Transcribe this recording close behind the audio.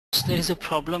there is a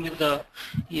problem with the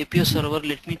APO server.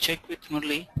 Let me check with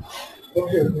Murli.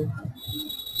 Okay, okay.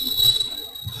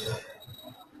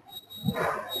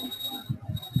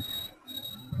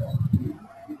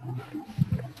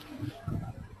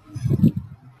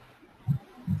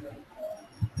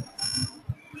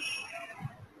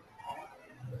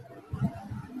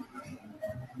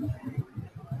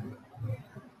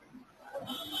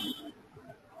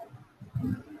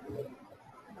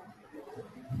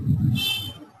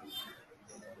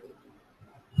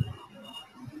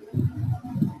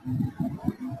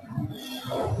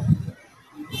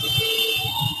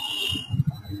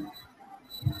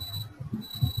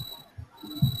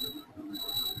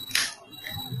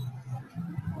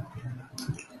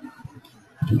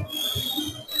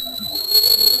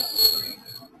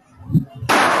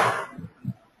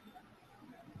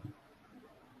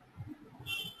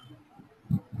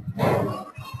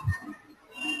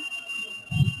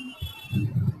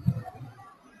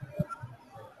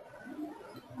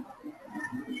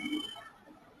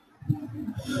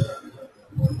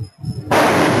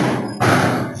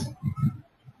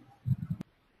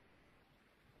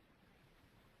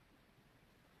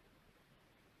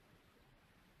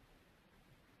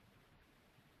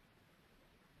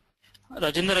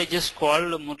 Rajendra, I just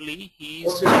called Murli. He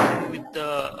is Okay. checking with the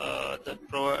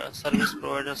service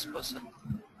providers person.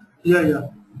 Yeah.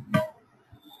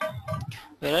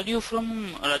 Where are you from,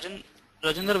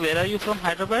 Rajendra? Where are you from?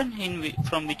 Hyderabad?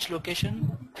 From which location?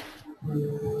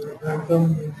 I'm from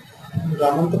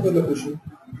Ramantapur location.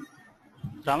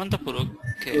 Ramantapur.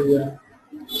 Okay. So, yeah.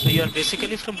 So you are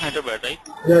basically from Hyderabad, right?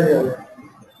 Yeah.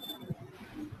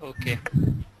 Okay.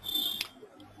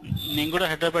 నేను కూడా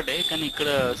హైదరాబాదే కానీ ఇక్కడ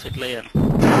settle అయ్యాను.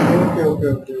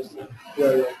 Okay.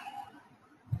 Yeah.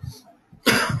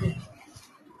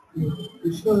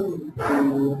 Krishna,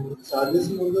 charges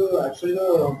ముందు యాక్చువల్గా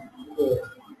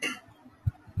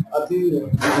అది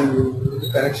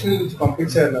connection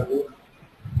పంపించారు నాకు.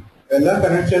 ఎలా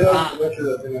కనెక్ట్ చేయాలో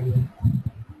తెలియట్లేదు అది నాకు.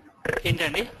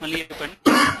 ఏంటండి మళ్ళీ చెప్పండి.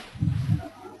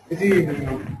 ఇది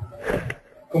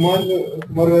కుమార్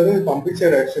గారు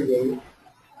పంపించారు యాక్చువల్గా.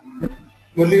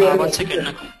 మురళి గారు 1 సెకండ్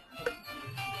నాకు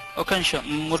ఒక నిమిషం.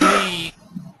 మురళి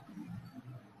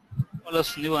కాల్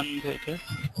వస్తుంది. 1 సెకండ్.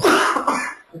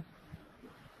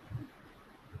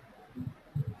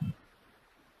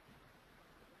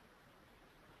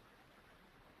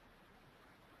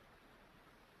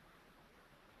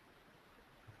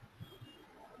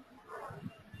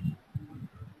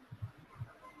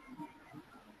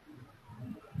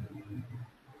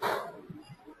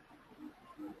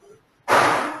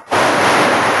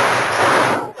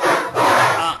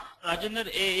 రాజేందర్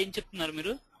ఏం చెప్తున్నారు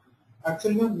మీరు?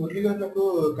 యాక్చువల్గా మురళి గారు నాకు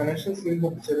కనెక్షన్స్ లింక్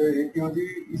పంపించారు. ఏపీఓది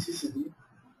ఈసీసీది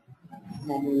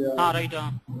మామూలుగా. రైట్.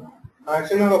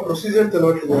 యాక్చువల్గా ప్రొసీజర్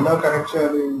తెలియట్లేదు ఎలా కనెక్ట్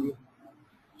చేయాలి.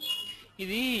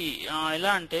 ఇది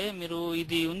ఎలా అంటే మీరు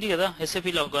ఇది ఉంది కదా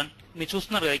ఎస్ఏపీ లాగాన్ మీరు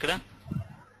చూస్తున్నారు కదా ఇక్కడ.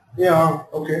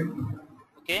 ఓకే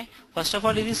ఫస్ట్ ఆఫ్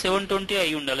ఆల్ ఇది 720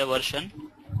 అయి ఉండాలి వర్షన్.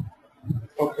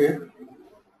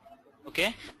 ఓకే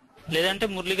లేదంటే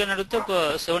మురళి గారిని అడిగితే ఒక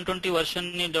 720 వర్షన్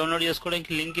ని డౌన్లోడ్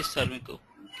చేసుకోవడానికి లింక్ ఇస్తారు మీకు.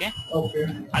 ఓకే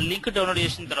ఆ లింక్ డౌన్లోడ్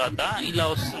చేసిన తర్వాత ఇలా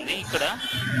వస్తుంది. ఇక్కడ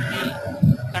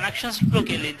కనెక్షన్స్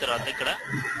లోకి వెళ్ళిన తర్వాత ఇక్కడ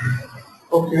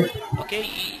ఓకే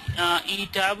ఈ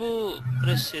ట్యాబ్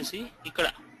ప్రెస్ చేసి ఇక్కడ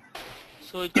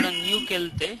సో ఇక్కడ న్యూకి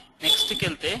వెళ్తే నెక్స్ట్కి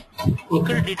వెళ్తే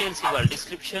ఇక్కడ డీటెయిల్స్ ఇవ్వాలి.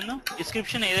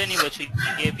 డిస్క్రిప్షన్ ఏదైనా ఇవ్వచ్చు.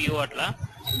 ఏపీఓ అట్లా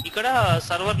ఇక్కడ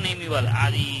సర్వర్ నేమ్ ఇవ్వాలి.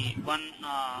 అది 1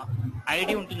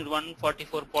 ఐడి ఉంటుంది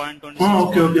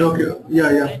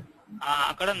 144.26.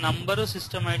 అక్కడ నంబరు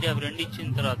సిస్టమ్ ఐడి అవి రెండు ఇచ్చిన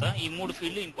తర్వాత ఈ 3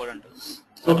 ఫీల్డ్ ఇంపార్టెంట్.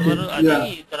 సర్వర్ అది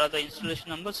తర్వాత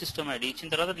ఇన్స్టాలేషన్ నంబర్ సిస్టమ్ ఐడి ఇచ్చిన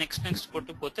తర్వాత నెక్స్ట్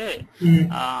కొట్టిపోతే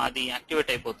అది యాక్టివేట్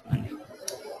అయిపోతుందండి.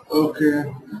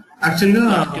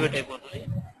 యాక్టివేట్ అయిపోతుంది.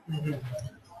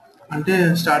 అంటే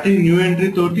స్టార్టింగ్ న్యూ ఎంట్రీ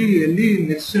తోటి వెళ్ళి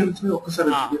నెక్స్ట్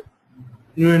ఒకసారి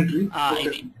న్యూ ఎంట్రీ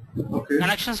ఇది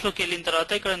కనెక్షన్స్ లోకి వెళ్ళిన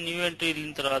తర్వాత ఇక్కడ న్యూ ఎంట్రీ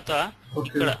వెళ్ళిన తర్వాత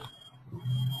ఇక్కడ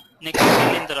నెక్స్ట్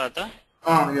వెళ్ళిన తర్వాత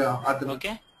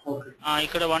ఓకే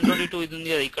ఇక్కడ 122 ఇది ఉంది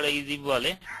కదా ఇక్కడ ఇది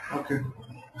ఇవ్వాలి.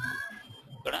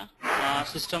 ఇక్కడ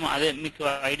సిస్టమ్ అదే మీకు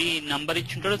ఐడి నంబర్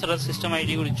ఇచ్చింటారు తర్వాత సిస్టమ్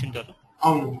ఐడి కూడా ఇచ్చింటారు.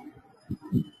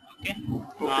 ఓకే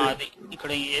అది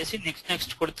ఇక్కడ వేసి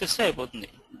నెక్స్ట్ కొడితేస్తే అయిపోతుంది.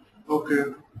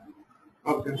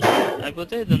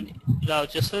 అయిపోతే ఇలా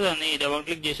వచ్చేస్తుంది. దాన్ని డబుల్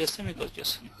క్లిక్ చేసేస్తే మీకు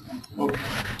వచ్చేస్తుంది.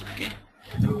 ఓకే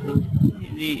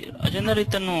ఇది అజందర్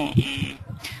ఇతను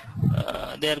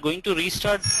they are going to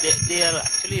restart. They are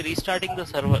actually restarting the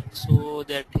server, so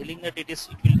they are telling that it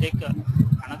will take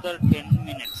another 10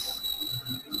 minutes.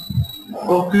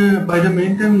 Okay, by the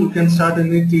meantime you can start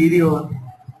any theory or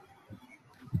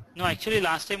No, actually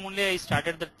last time only I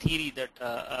started the theory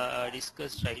that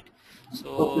discussed, right? So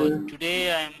Okay.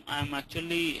 today I'm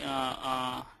actually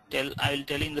I will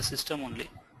tell in the system only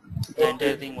the entire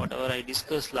Okay. thing whatever I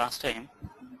discussed last time.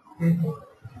 Mhm.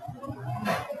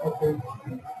 Okay.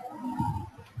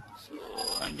 So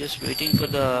I'm just waiting for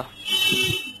the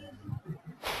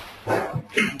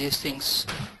these things.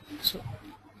 So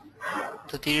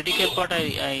the theoretical part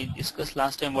I discussed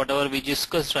last time, whatever we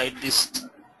discussed, right? This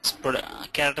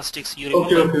characteristics, you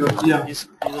Okay. remember? Okay. Okay. Yeah. These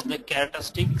are the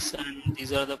characteristics, and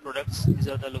these are the products. These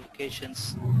are the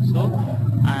locations. So,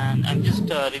 and I'm just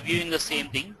reviewing the same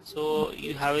thing. So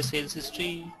you have a sales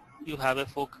history, you have a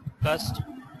forecast,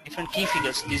 different key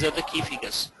figures. These are the key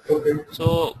figures. Okay.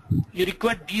 So you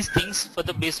require these things for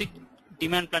the basic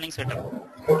demand planning setup.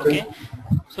 Okay. Okay,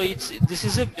 so this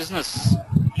is a business.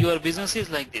 Your business is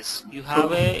like this. You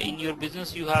have Okay. in your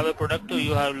business you have a product, or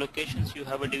you have locations, you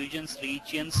have a divisions,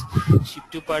 regions, ship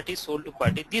to party, sold to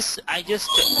party. This I just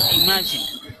imagined.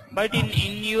 But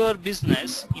in your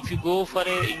business, if you go for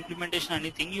a implementation or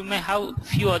anything, you may have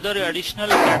few other additional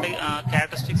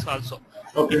characteristics also.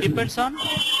 It Okay. depends on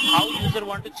how user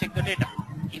want to check the data.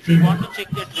 If you want to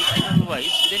check that regional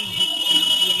wise, then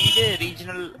you need a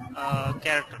regional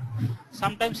character.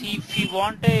 Sometimes if you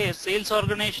want a sales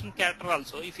organization character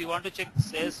also, if you want to check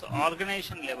sales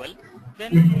organization level,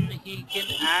 then he can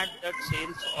add that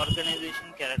sales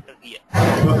organization character here.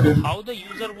 So Okay. how the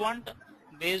user want,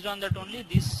 based on that only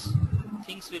these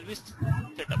things will be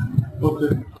set up.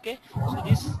 Okay. Okay, so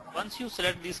this once you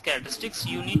select these characteristics,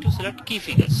 you need to select key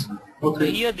figures. So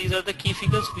Okay. here these are the key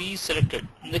figures we selected.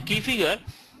 In the key figure,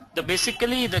 the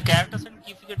basically the characters and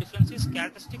key figure difference is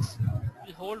characteristics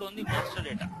will hold only master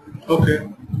data. Okay.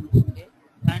 Okay,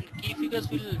 and key figures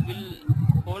will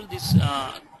hold this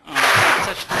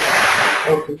transaction data.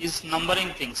 Okay. These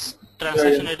numbering things. Yeah.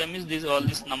 Transaction Yeah. data means these all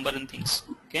these numbering things.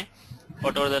 Okay,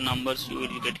 whatever the numbers you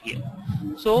will get here.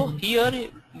 So here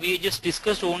we just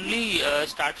discussed only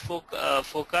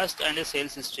forecast and a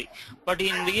sales history. But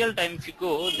in real time, if you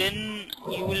go, then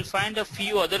you will find a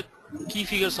few other key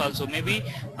figures also. Maybe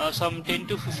some 10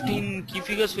 to 15 key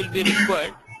figures will be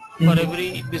required for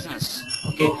every business.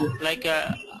 Okay, Okay. like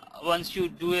once you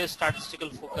do a statistical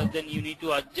focus, then you need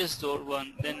to adjust those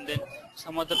one. Then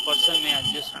some other person may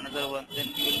adjust another one. Then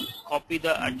you will copy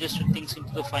the adjusted things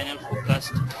into the final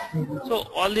forecast. So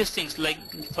all these things, like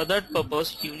for that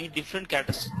purpose, you need different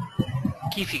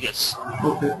key figures.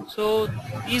 Okay. So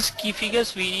these key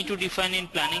figures we need to define in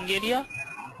planning area,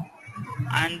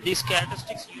 and these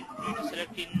characteristics you need to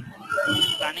select in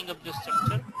planning of the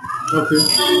structure. Okay.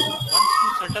 Okay.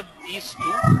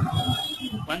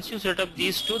 Once you set up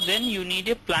these two, then you need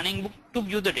a planning book to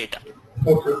view the data.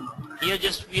 Okay. Here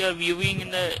just we are viewing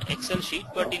in the Excel sheet,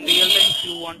 but in real time if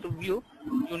you want to view,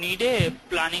 you need a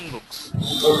planning books.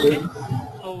 Okay. Okay.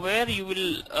 So where you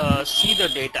will see the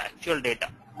data, actual data.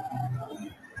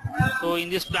 So in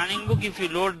this planning book, if you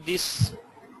load this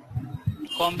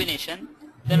combination,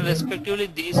 then respectively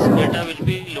this data will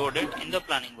be loaded in the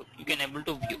planning book. You can able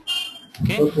to view.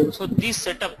 Okay. Okay. So this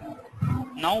setup,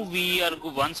 now we are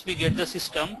once we get the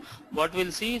system, what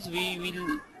we'll see is we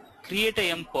will create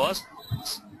a MPOS.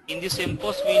 In this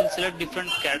MPOS, we will select different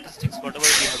characteristics, whatever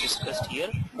we have discussed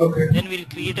here. Okay. Then we'll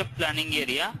create a planning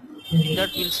area. In that,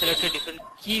 we'll select a different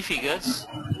key figures.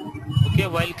 Okay,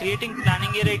 while creating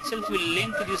planning area itself, we'll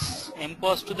link this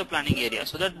MPOS to the planning area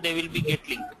so that they will be get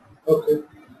linked. Okay.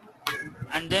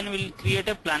 And then we'll create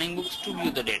a planning books to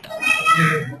view the data.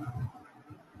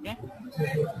 Okay.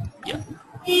 Yeah.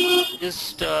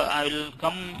 Just I will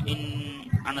come in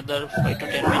another 5 to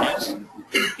 10 minutes.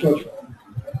 Ping you.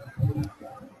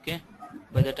 Okay.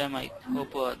 By the time I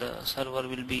hope the server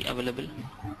will be available.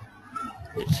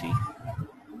 Let's see.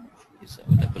 It's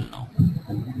available now.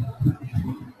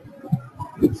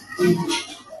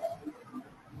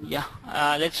 Yeah.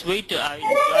 Let's wait. I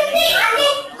will join at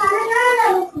now.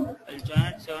 I'll join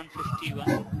at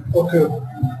 7:51. Okay.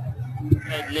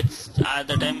 Let's at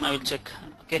the time I will check.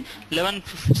 Okay.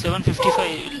 7:55 I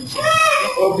will check.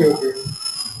 Okay. Okay. Okay.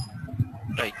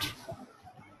 Right.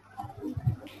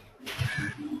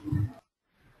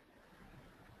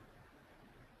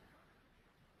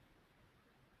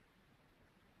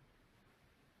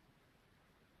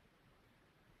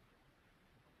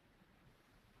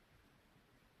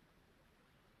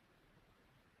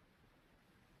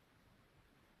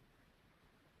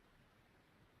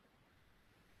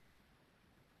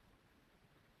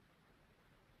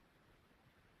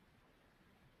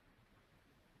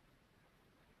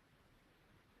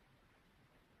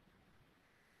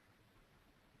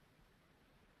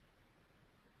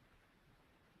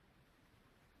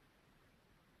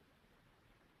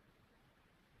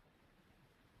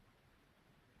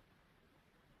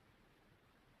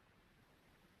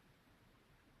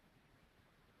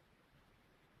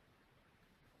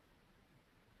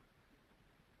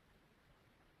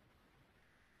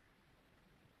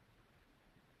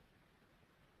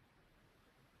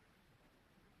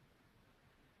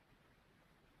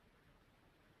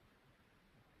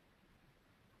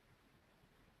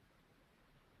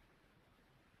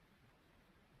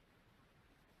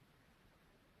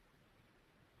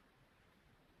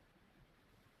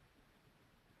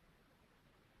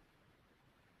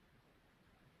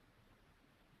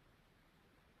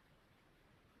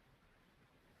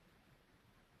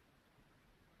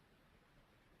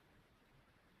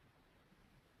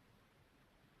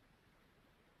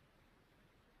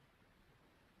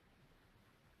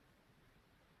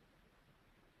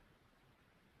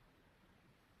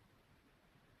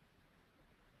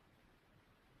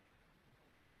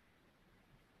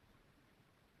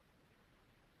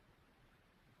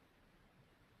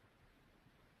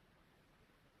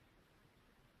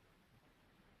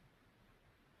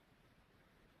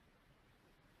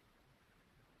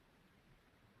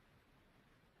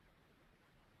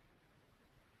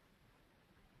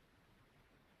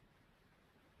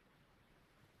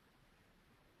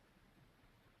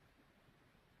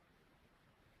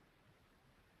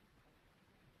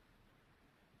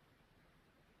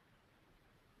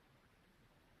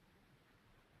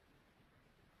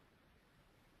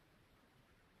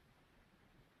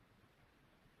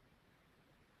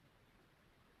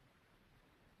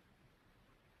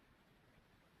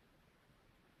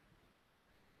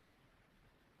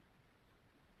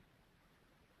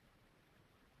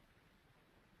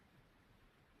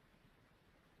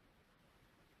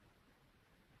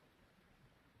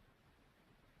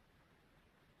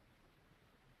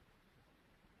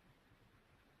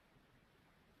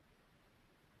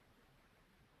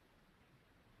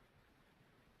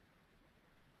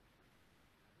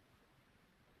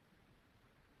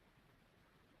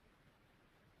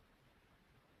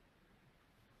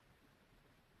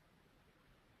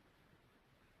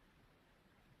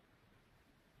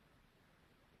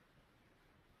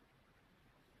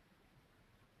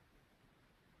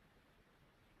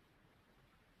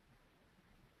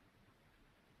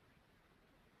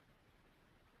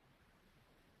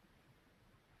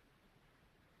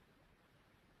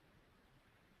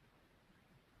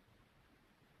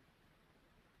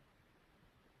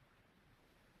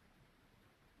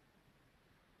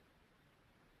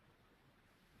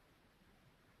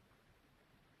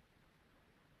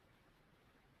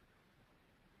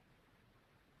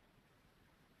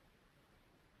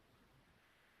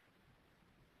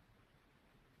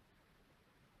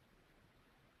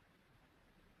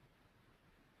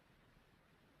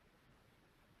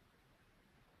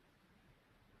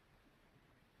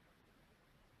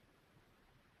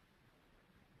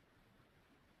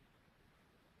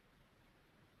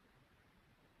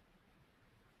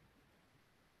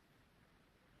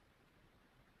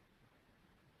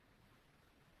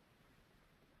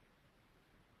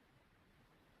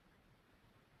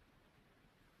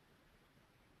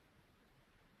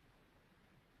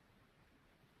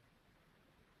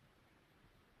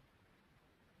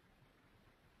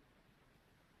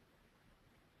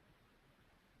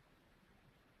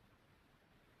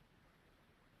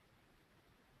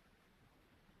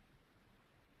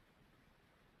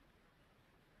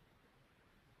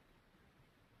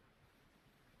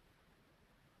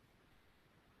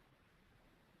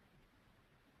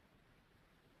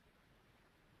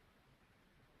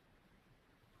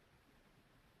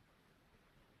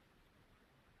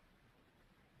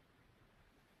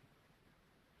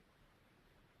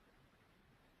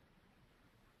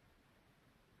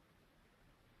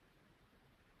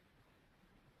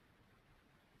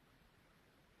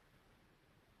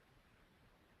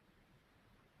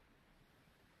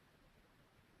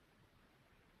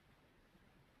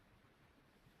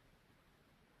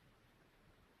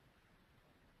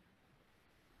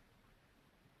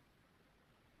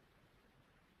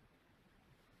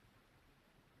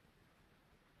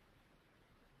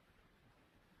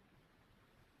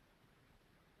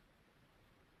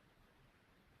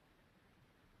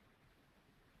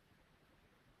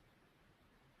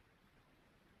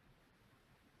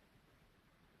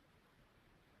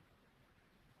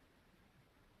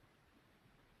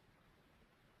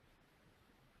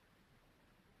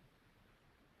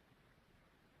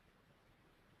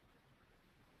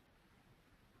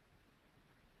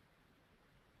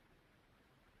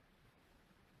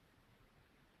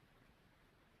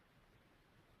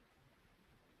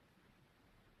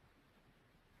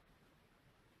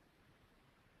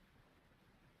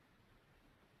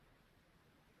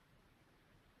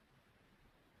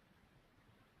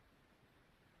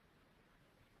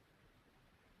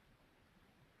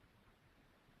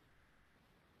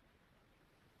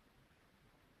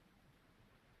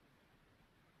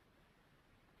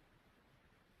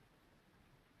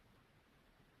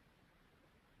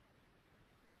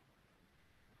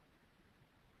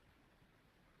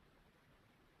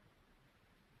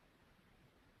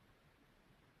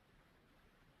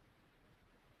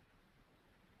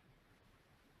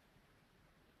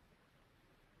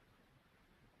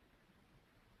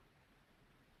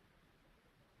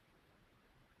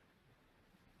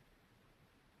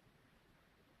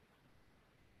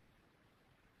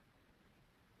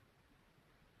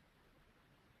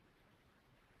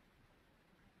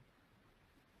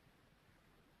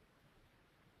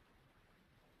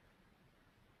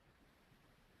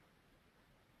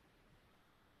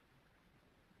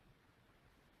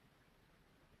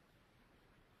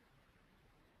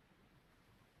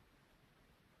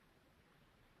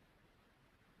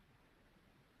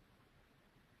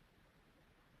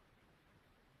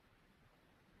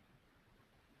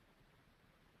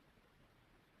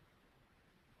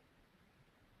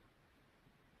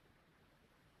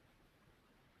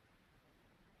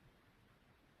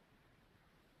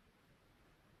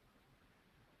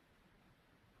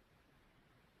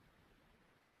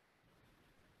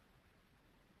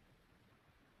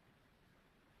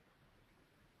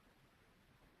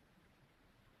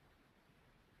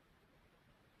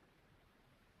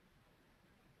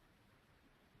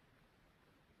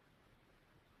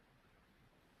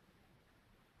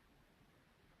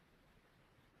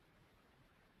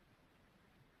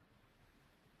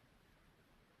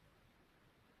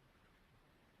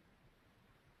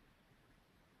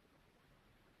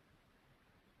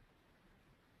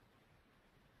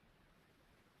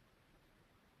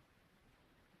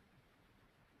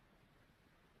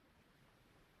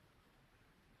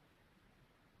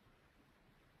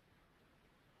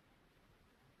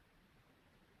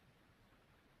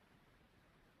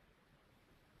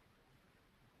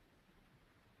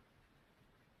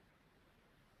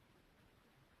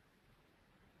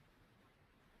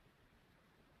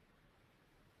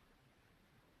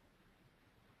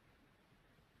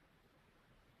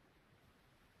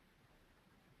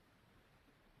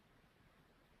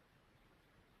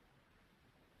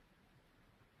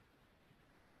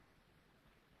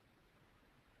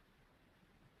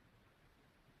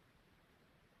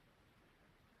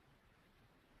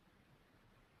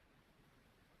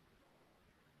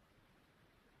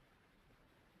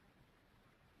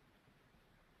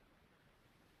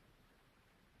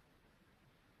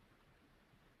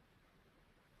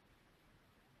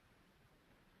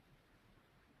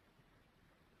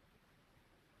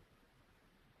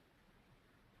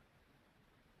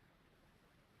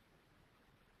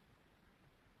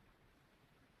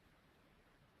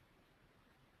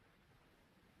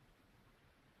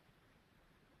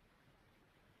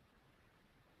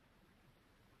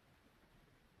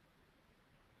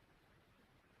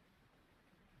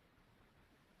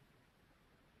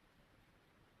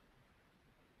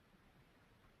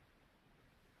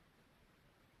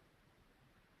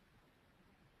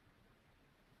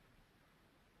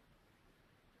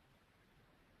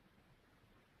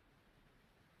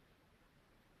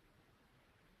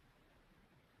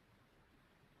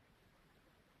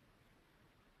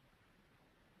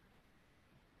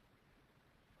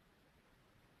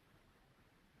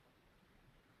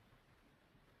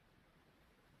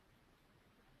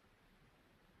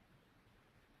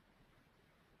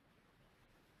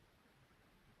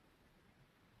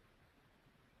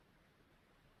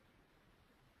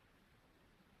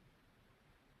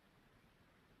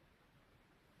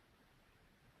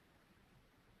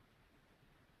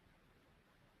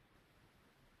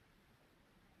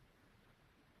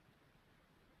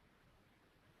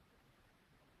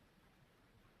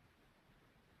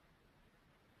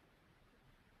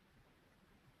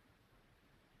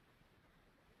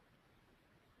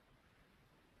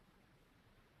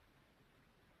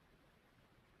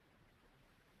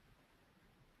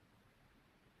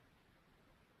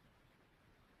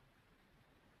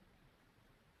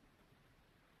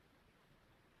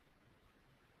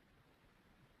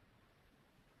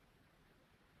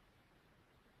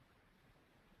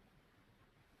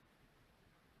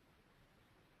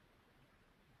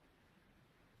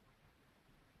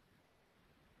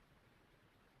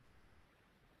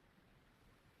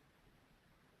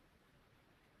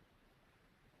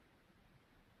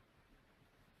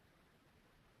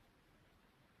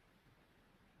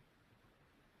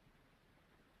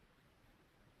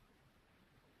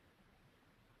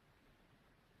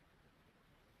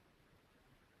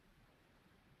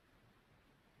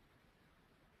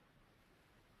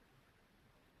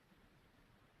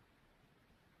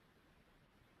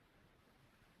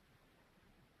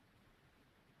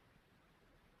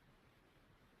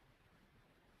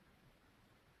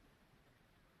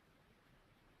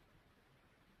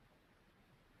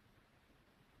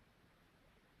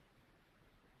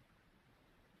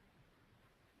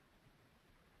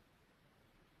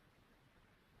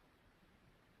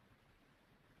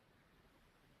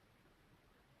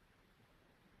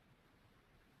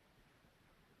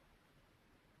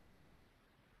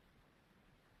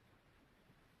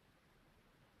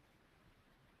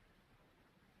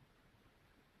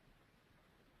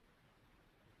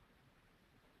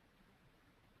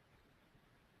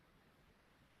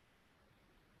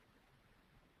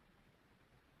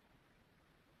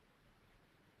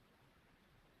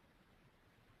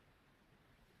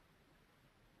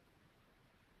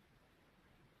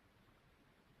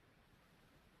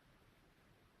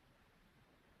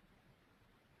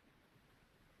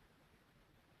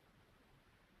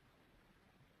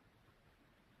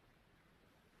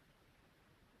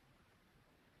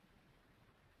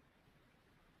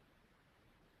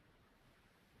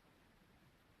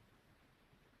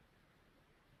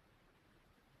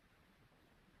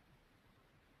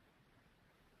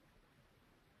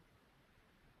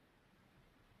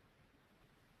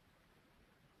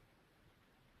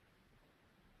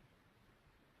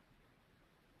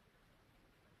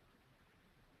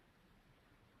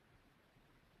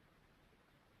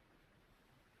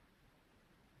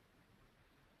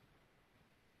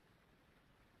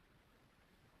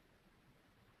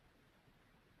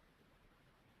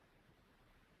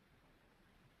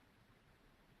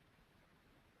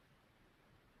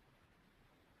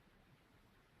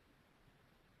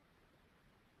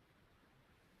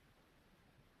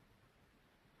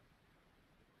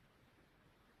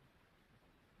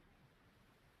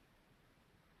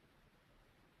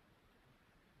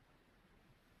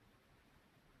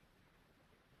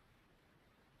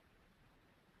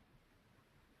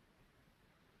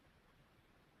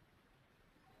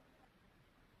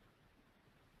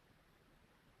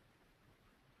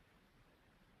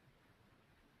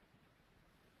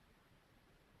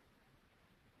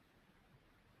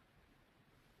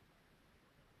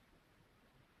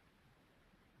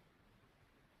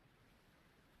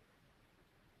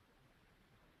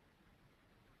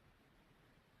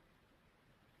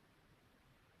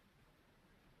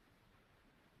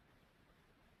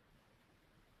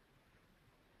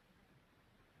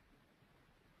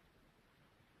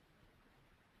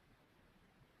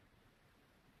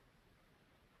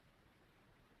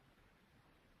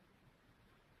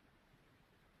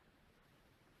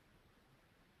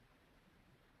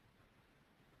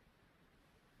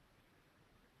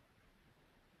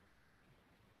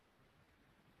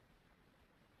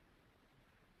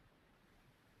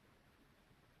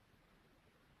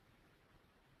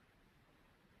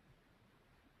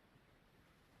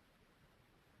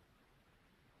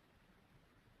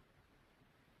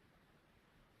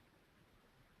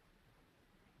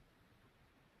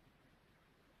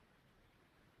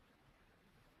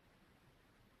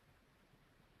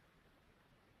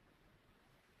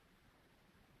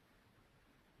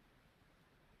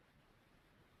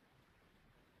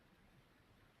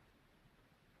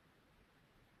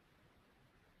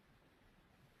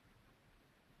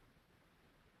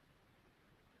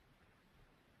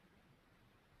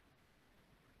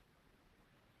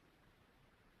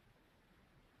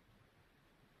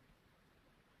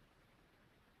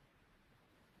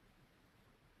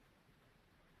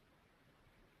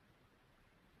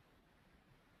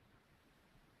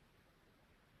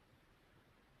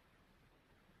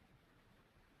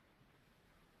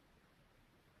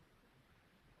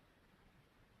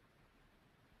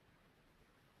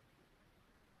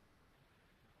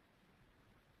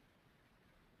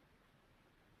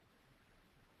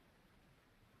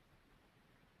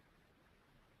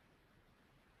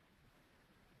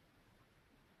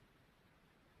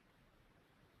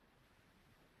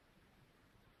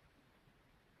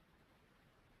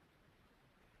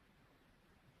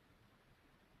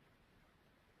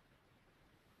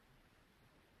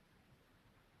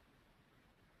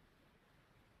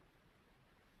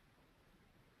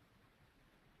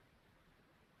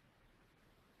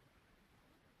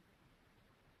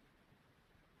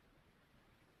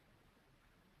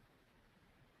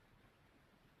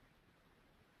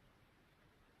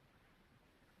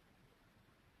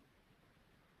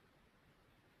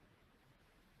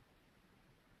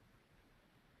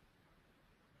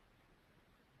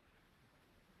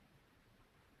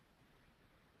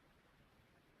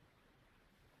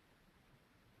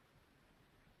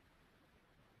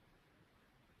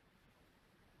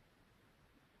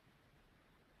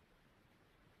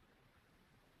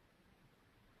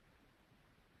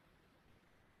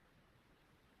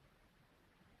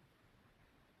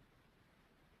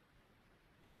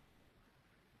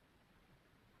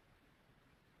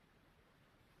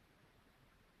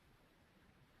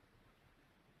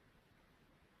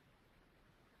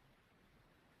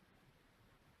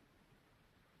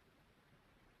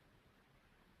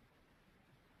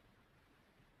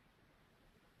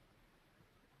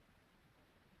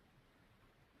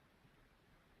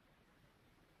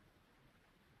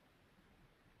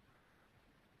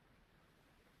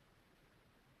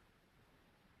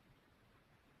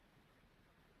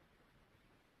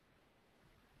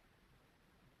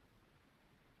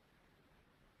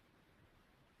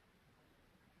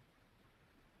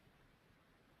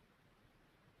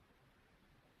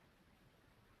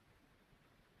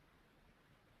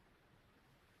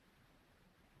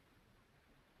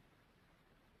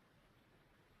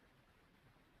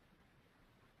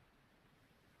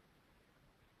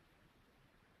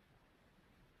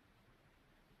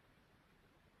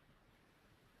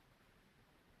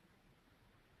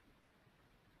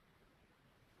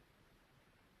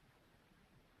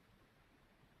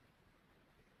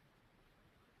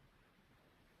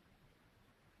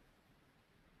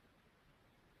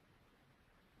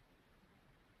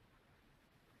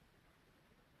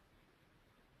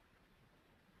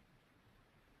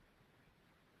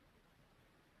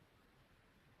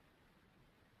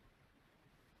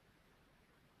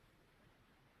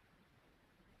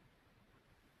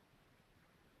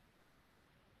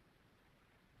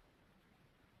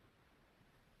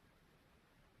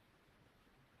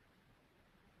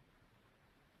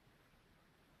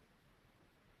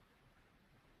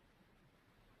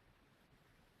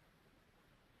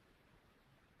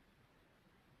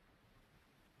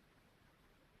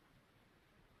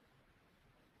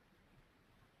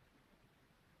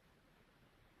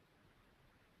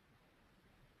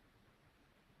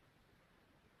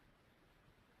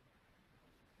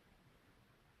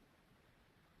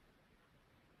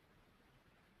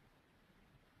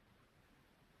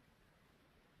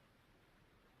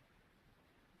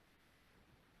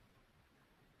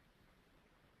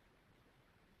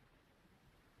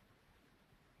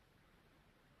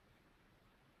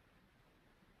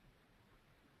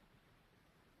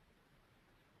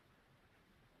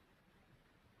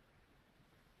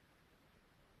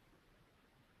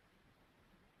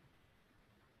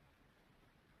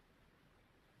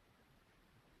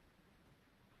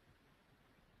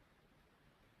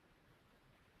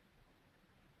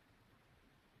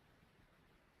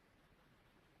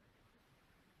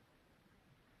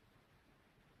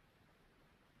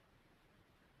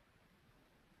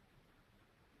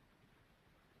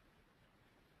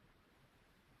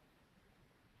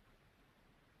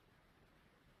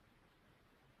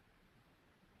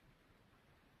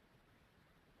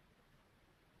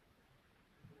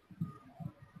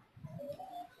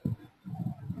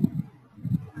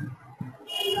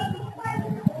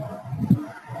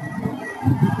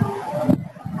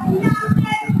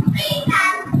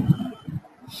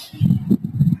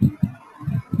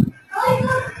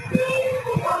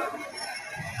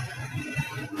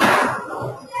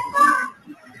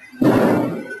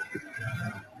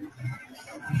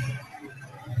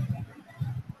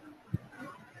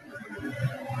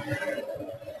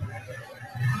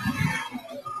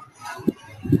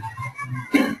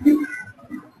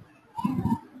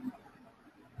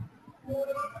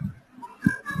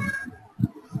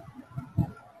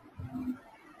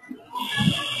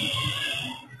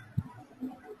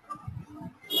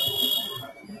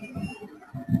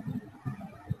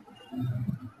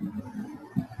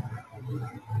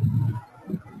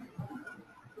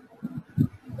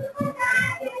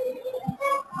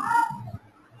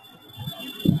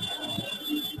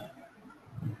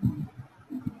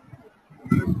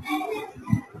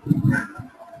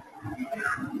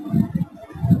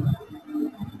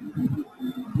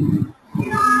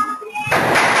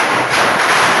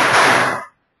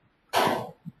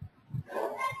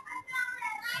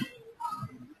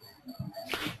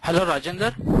 Hello,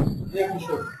 Rajendra. Yeah,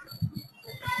 sure.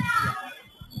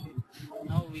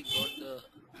 Now we got the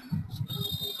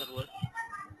server.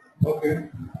 Okay.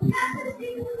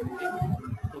 Okay.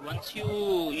 So once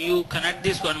you connect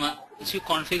this one, once you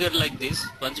configure like this,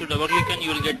 once you double click and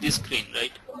you will get this screen,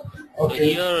 right? So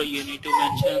Okay. here you need to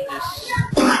mention this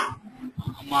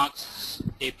marks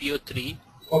APO3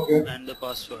 Okay. and the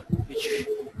password, which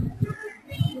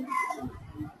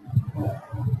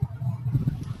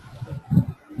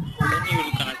then you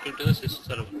will connect it to the system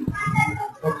server.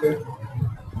 Okay.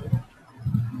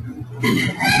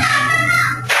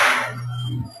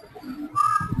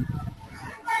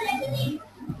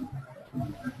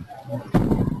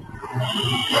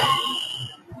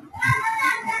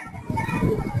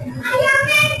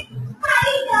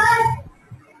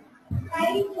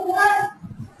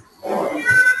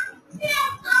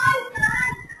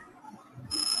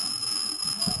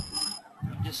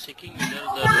 I'm just checking whether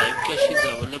the live cache is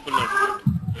available or not.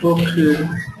 I'll tell you Okay.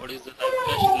 what is the live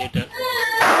cache later.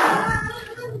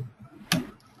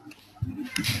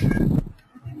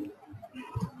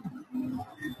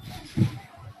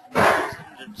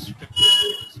 It is in restricted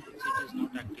status means it is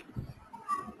not active.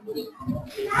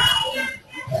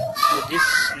 So this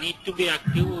need to be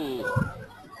active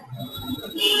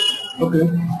Okay.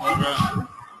 for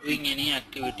doing any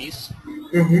activities.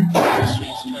 Mm-hmm. Just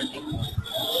restarting.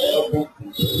 Okay.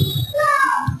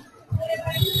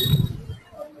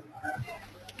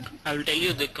 I will tell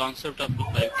you the concept of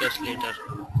live cache later.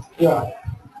 Yeah.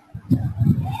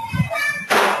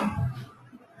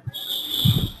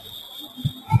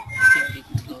 I think it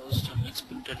closed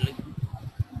unexpectedly.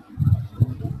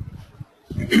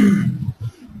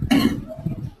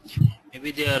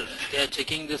 Maybe they are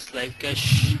checking this live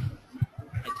cache.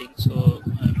 I think so.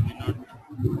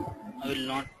 I will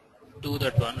not do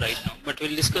that one right now, but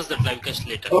we'll discuss that live cache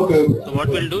later. Okay. So what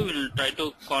we'll do, we'll try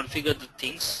to configure the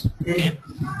things. Okay.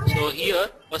 So here,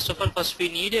 first we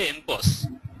need a MPOS.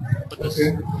 For this,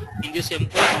 Okay. in this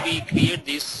MPOS, we create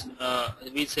this.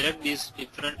 We select these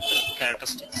different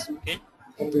characteristics. Okay.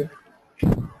 Okay.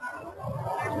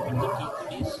 And the key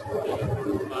code is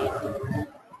path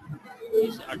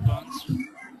is advanced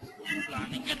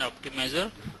planning and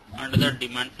optimizer. Under that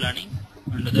demand planning,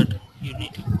 under that you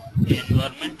need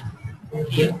environment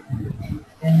here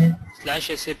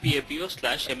 /SAP APO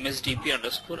 /MSDP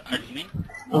underscore admin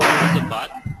is the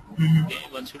path. Okay,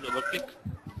 once you double click.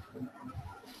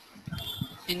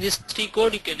 In this T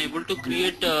code, you can able to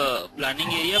create planning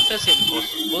area plus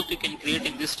MPOS. Both you can create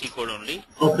in this T code only.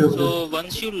 Okay. So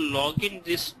once you log in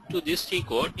this to this T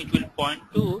code, it will point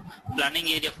to planning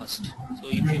area first. So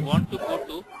if you want to go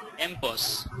to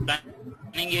MPOS,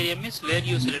 planning area means where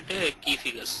you select a key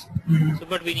figures. So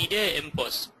but we need a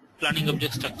MPOS, planning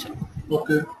object structure.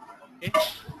 Okay. Okay.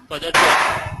 For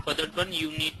that one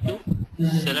you need to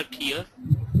select here.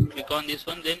 Click on this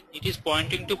one, then it is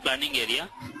pointing to planning area,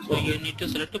 so you need to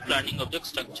select a planning object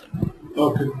structure.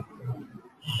 Okay.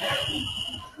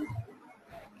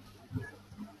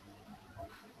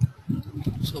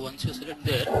 So once you select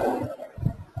there,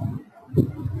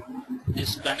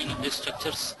 this planning object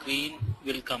structure screen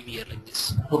will come here like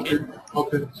this. Okay.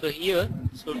 Okay. So here,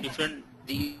 so different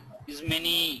these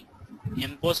many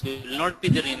MPOS will not be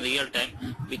there in real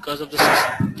time because of the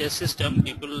test system.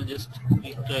 People will just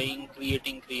be trying,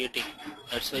 creating.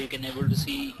 That's why you can able to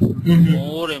see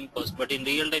more MPOS, but in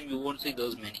real time you won't see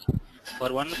those many.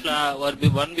 For one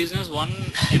business, one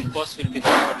MPOS will be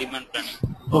there for demand planning.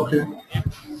 Okay. Okay.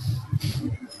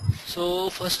 So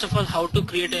first of all, how to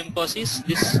create MPOS is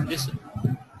this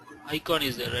icon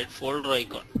is there, right? Folder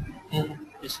icon.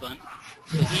 This one.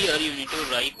 So here you need to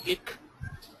right click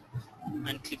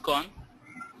and click on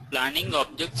planning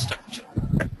object structure.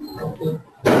 Okay.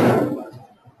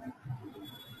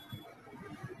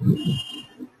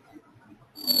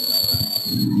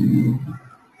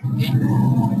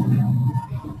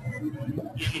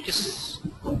 It is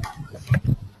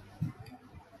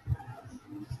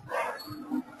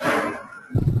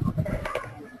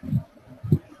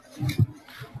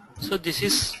so this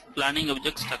is planning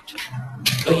object structure.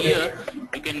 So here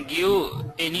you can give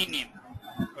any name,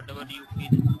 whatever you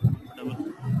feel, whatever.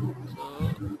 So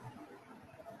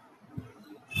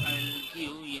I will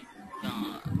give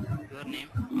your name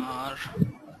or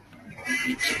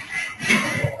H.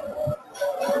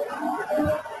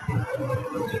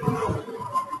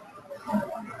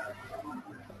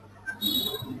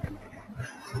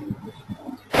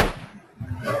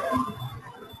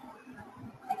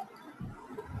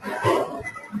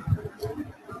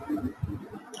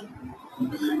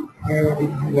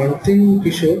 One thing,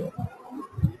 Kishore,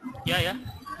 Yeah.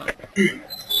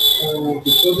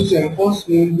 before this enforce,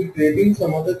 we will be creating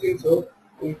some other things. So,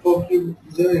 is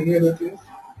there any other things?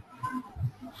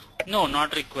 No,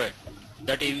 not required.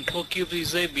 That InfoCube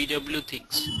is a BW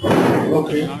things.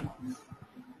 Okay. Not.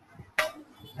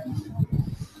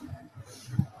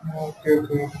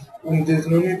 Okay. And there's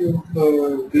no need of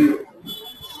the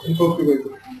info.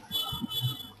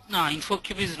 No,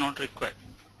 InfoCube is not required.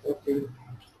 Okay.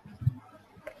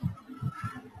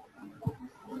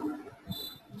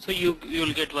 So you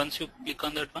will get, once you click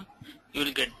on that one, you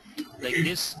will get like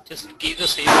this. Just give the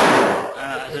same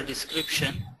as a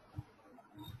description.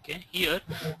 Okay, here.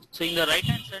 So in the right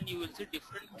hand side you will see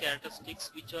different characteristics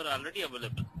which are already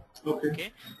available.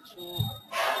 Okay. So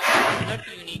for that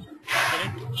you need to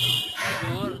select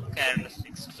your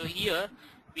characteristics. So here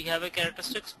we have a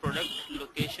characteristics, product,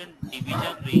 location,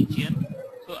 division, region.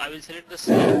 So I will select the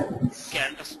same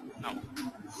characters now.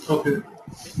 Okay.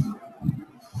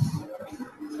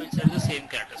 So inside the same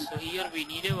characters. So here we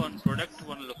need a one product,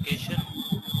 one location,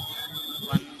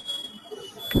 one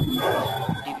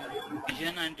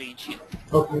division and region.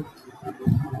 Okay.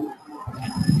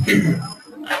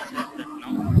 I'll select that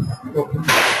now. Okay.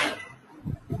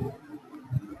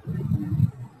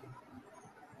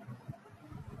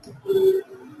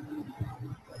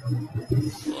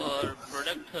 For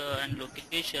product and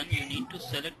location, you need to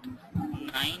select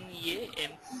 9A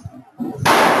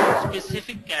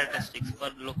specific characteristics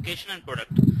for location and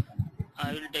product.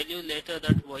 I will tell you later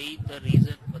that why the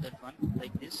reason for that one,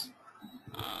 like this.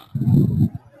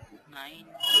 9A,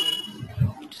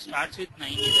 it starts with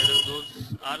 9A, that is,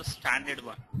 those are standard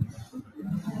one.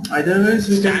 Otherwise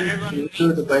we Standard can one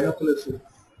use the binoculars.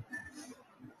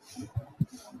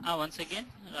 Once again,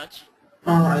 Raj.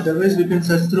 Otherwise we can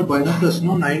search through binoculars,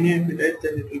 no? 9A if we type,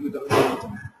 then it will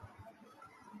become.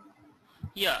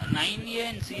 Yeah, 9A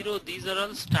and 0, these are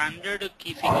all standard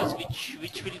key figures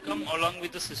which will come along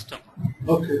with the system.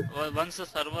 Okay. Once the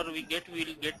server we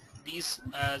will get these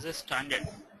as a standard.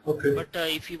 Okay. But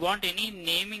if you want any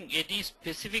naming, any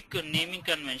specific naming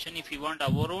convention, if you want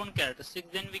our own characteristics,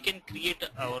 then we can create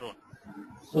our own.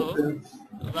 So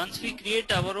once we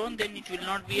create our own, then it will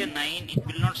not be a 9, it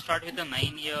will not start with a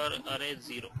 9A or a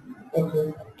 0.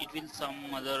 Okay. It will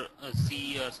some other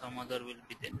C or some other will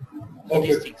be there. So Okay.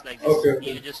 these things like this,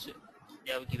 Okay. you just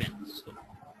have given. So,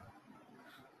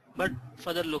 but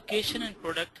for the location and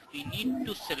product, we need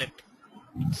to select.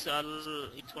 It's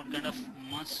one kind of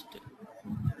must.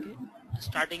 Okay.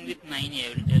 Starting with 9A,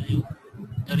 I will tell you.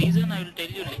 The reason I will tell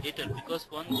you later, because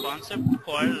one concept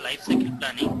called lifecycle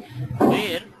planning,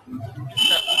 where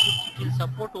it will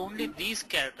support only these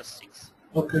characteristics.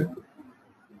 Okay.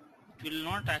 It will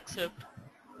not accept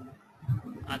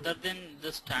other than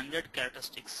the standard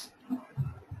characteristics.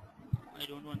 I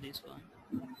don't want this one.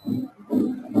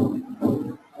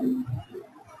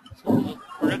 So the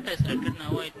product I selected,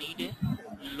 now I need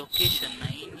a location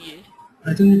 9A.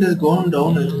 I think it has gone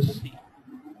down. I think.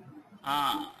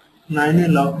 9A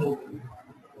lockdown.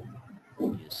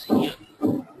 Yes, here.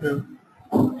 Yeah.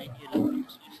 9A lockdown.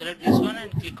 So you select this one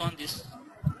and click on this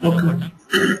button.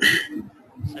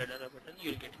 Side arrow button, you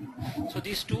will get it. So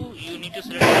these two you need to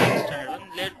select the standard one.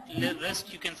 Let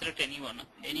rest you can select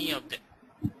any of them.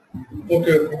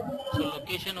 Okay. So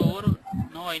location over.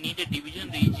 Now I need a division,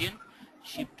 region,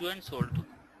 ship to and sold to.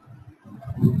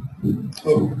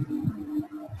 Okay.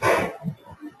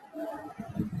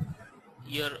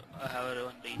 Here I have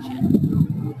one region.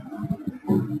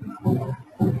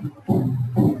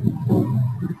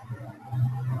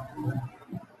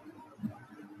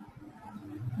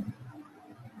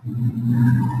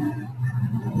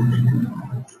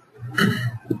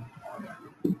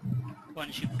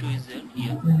 One ship 2 is there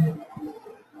here.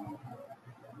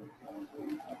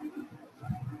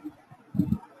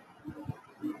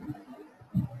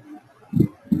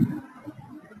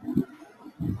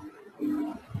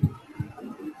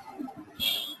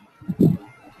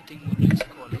 I think Murli is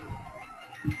calling.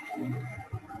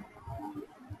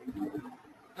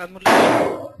 Murli.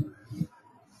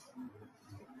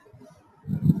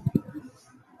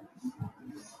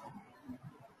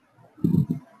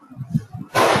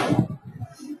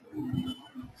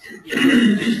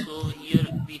 Yeah, so here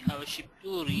we have a ship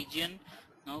to region.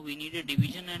 Now we need a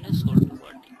division and a sold to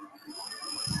party.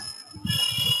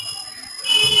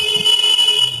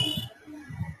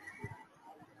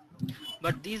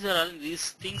 But these are all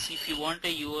these things. If you want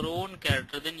your own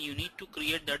character, then you need to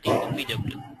create that into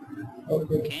BW.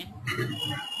 Okay.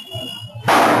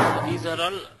 So these are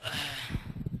all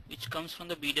which comes from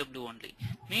the BW only.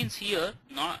 Means here,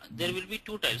 there will be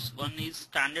two types. One is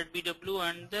standard BW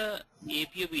and the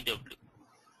APO BW.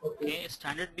 Okay,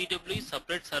 standard BW is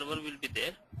separate server will be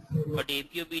there, but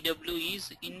APO BW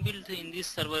is inbuilt in this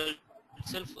server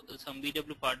itself. Some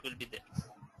BW part will be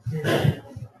there.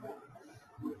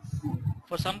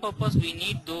 For some purpose, we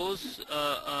need those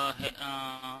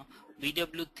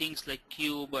BW things like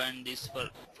cube and this for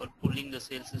pulling the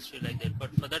sales history like that.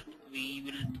 But for that, we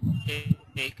will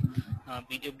take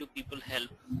BW people help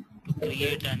to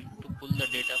create and to pull the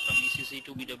data from ECC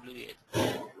to BW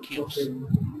cubes.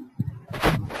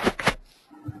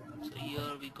 So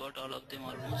here we got all of them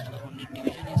almost. Only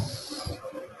division is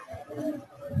pending.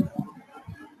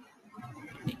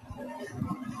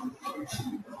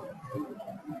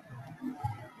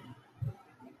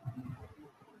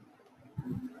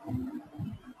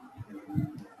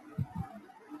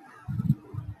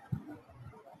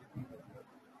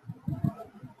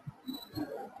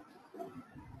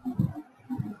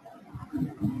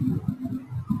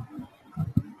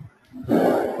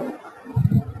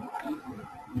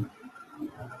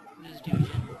 This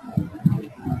division.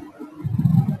 Okay.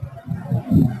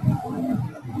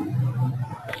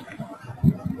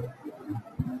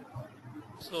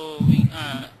 So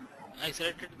I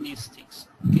selected these things.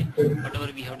 Okay,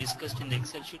 whatever we have discussed in the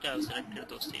Excel sheet, I have selected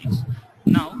those things.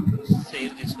 Now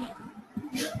save this one.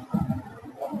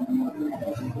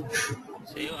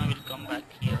 Save. I will come back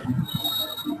here.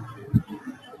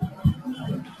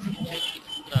 If you check,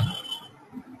 yeah,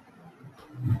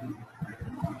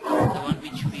 the one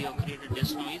which we have created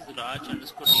just now is Raj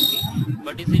underscore DP,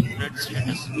 but is in red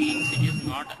status. Means it is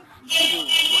not active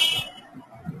one.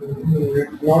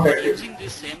 Not But active. using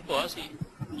this same pos,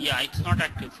 yeah, it's not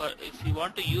active. For if you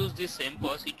want to use this same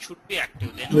pos, it should be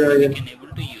active. Then only we can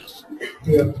able to use.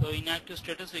 Yeah. So inactive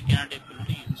status we cannot able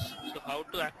to use. So how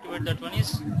to activate that one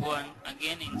is go on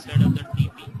again inside of the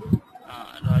DP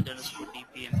Raj underscore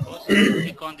DP pos.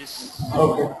 Click on this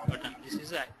button. This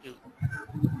is active.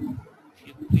 If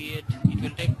you create, it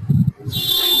will take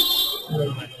some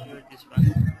time to activate this one.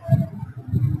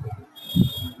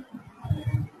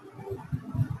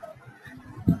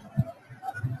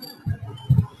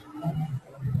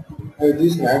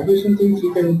 These navigation things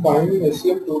you can find in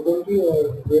SCM 220 or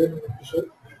where, sure?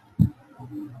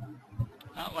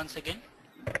 Once again.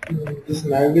 These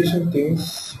navigation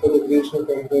things for the creation of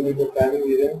control in the planning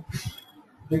area,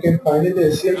 you can find in the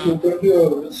SCM 220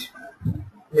 or which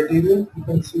material you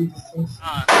can see these things.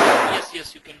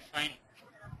 Yes, you can find.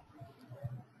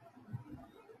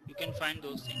 You can find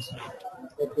those things, right?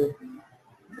 Okay.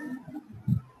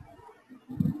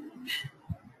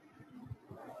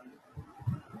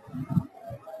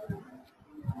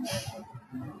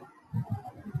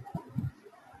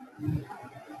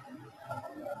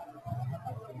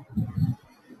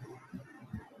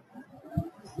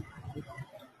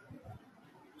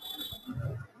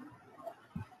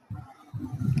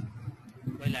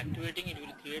 While activating, it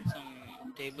will create some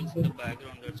tables in the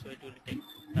background. That's why it will take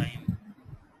time.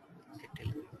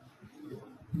 Settle.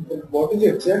 But what is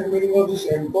the exact meaning of this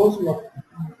MPOS?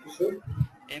 Sir?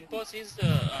 MPOS is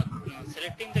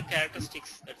selecting the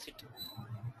characteristics. That's it.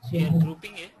 So you are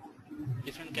grouping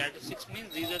different characteristics.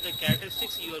 Means these are the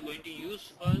characteristics you are going to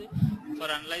use for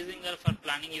analyzing or for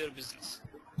planning your business.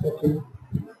 Okay.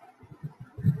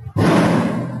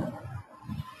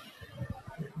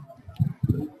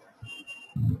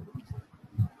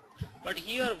 But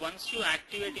here, once you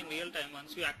activate in real time,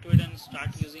 once you activate and start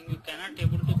using, you cannot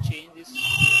able to change this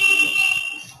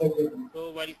MPOS. Okay.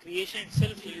 So while creation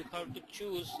itself, you have to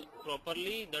choose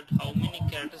properly that how many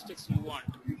characteristics you want.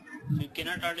 So you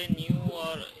cannot add a new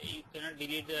or you cannot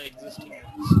delete the existing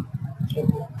ones.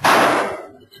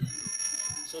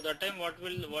 So that time what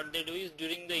they do is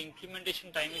during the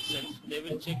implementation time itself, they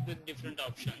will check with different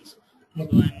options. So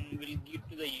and will give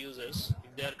to the users.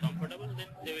 If they are comfortable, then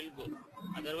they will go.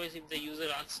 Otherwise, if the user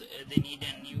asks they need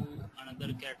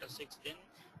another characteristics, then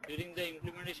during the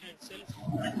implementation itself,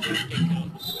 they will take care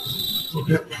of those ones. Once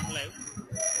it is gone live,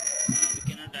 we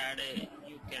cannot add a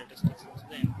new characteristics into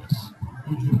the MPOS.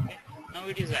 Okay. Now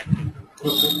it is active.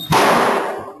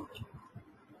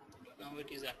 Now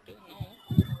it is active. Now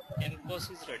MPOS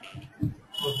is ready.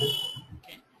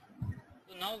 Okay.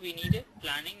 So now we need a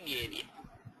planning area.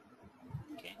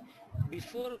 Okay.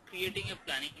 before creating a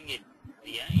planning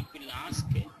area, it will ask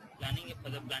for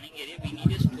the planning area, we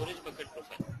need a storage bucket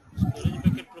profile. Storage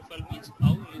bucket profile means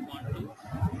how you want to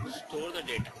store the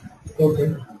data.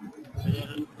 Okay.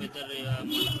 Whether a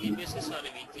monthly basis or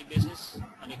a weekly basis or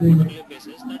a quarterly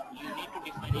basis, that you need to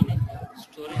define in a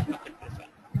storage bucket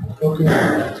profile. Okay.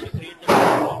 Once you create the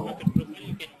storage bucket profile,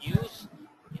 you can use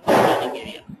in the planning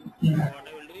area. So what I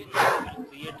will do is now I will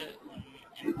create one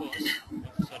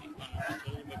one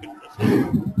storage bucket profile,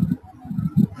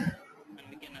 and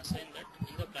we can assign that in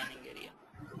the planning area.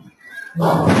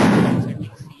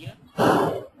 Settings here.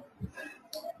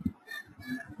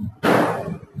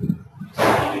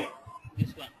 Select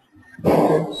this one.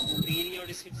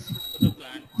 Periodicity for the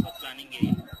planning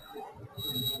area.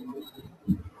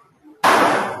 So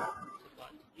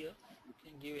here you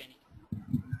can give any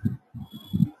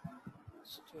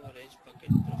storage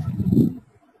bucket profile.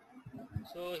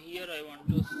 So here I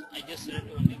just select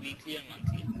only weekly and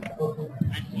monthly,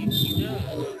 and you give the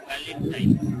valid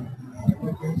type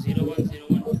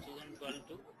 01/01/2012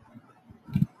 to,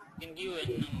 okay, you can give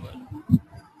any number,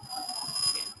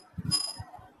 okay,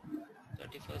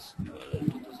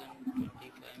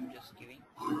 31/12/2025. I'm just giving.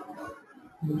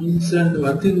 And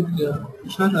one thing,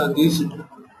 sir, these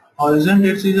horizon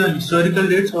dates is a historical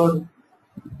dates or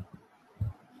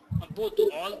Both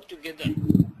all together.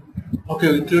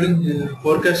 okay, including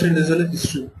forecasting as well as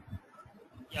history.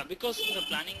 Yeah, because in the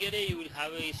planning area you will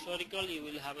have a historical, you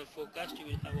will have a forecast, you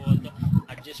will have all the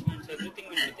adjustments, everything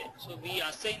will be there. So we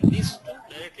assign this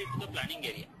directly to the planning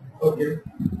area. Okay.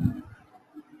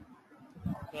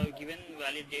 So I have given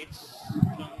valid dates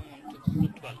from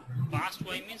 2012. Past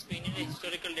why means we need a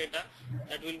historical data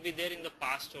that will be there in the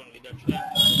past only. That's why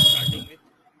I'm starting with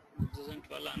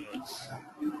 2012 onwards.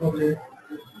 Okay.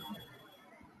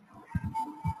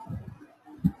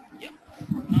 Yeah.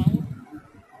 Now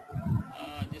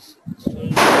this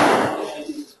storage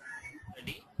is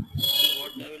ready. So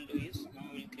what I will do is now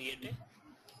we will create a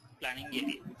planning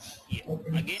area here.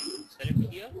 Again select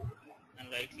here and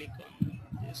right click on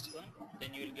this one. Then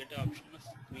you will get an option of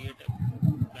create a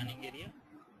planning area.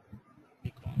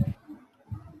 Click on it.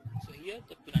 So here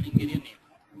the planning area name.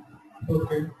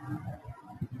 Okay.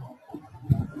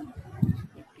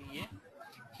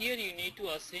 Here you need to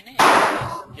assign a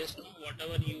MPOS. Just now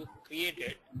whatever you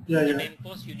created, that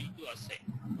MPOS you need to assign.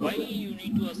 Why you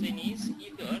need to assign is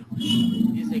here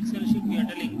this Excel sheet we are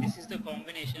telling this is the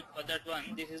combination. For that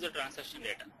one, this is the transaction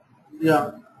data.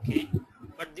 Yeah. Okay.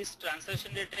 But this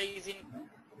transaction data is in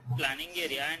planning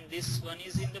area and this one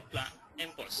is in the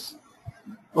MPOS.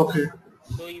 Okay.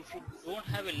 So if you don't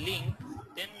have a link,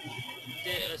 then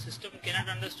the system cannot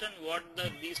understand what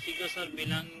these figures are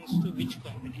belongs to which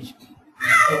combination.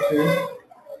 Okay.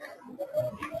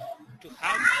 To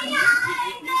have link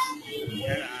between this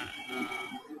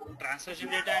transaction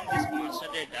data and this master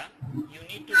data, you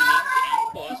need to link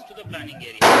MPOS to the planning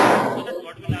area. So that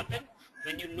what will happen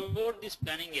when you load this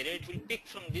planning area, it will pick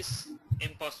from this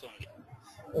MPOS only.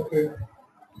 Okay.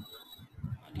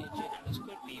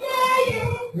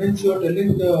 _PO. Means you are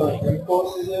telling the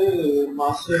MPOS is a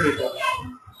master data.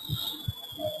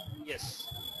 Yes.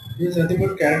 Means nothing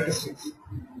but characteristics.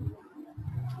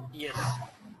 Yes.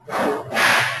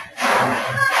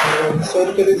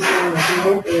 Historical is nothing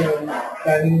but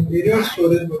planning area or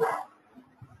storage.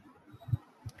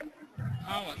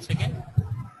 Once again.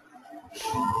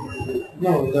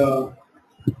 No, the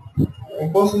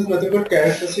MPOS is nothing but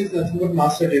characteristics, nothing but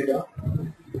master data.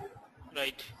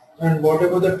 Right. And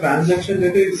whatever the transaction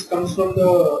data is comes from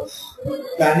the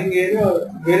planning area,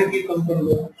 where it will come from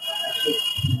the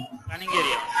Planning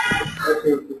area.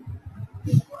 Okay, okay.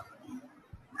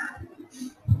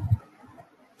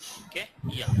 Okay,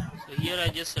 yeah. So here I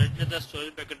just selected the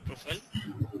storage bucket profile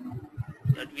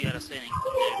that we are assigning.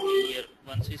 Here,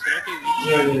 once we select, we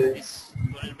will see this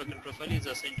storage bucket profile is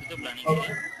assigned to the planning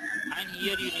area. And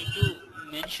here you need to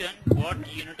mention what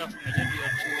unit of measure you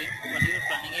are choosing for your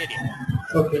planning area.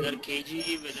 Okay. Whether kg,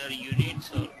 whether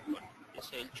units or what.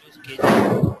 Yes, I will choose kg.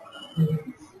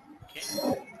 Okay,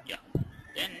 yeah.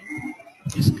 Then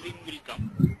this screen will come.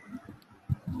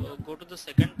 So go to the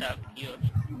second tab here.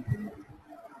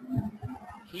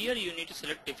 Here you need to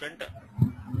select different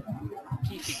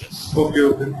key figures. Okay,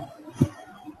 okay.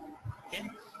 Okay.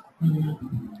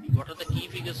 What are the key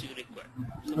figures you require?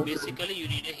 So basically you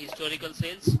need a historical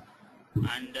sales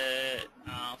and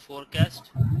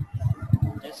forecast.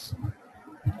 This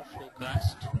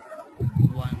forecast.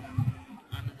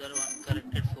 Another one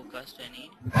corrected forecast I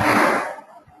need.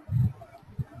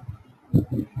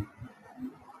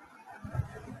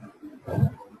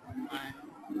 And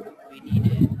we need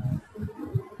a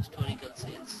historical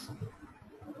sales.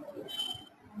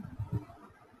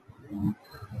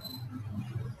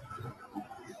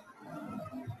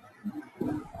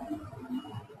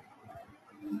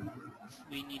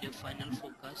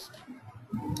 past.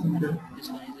 Okay. This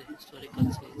one is a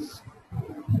historical sales.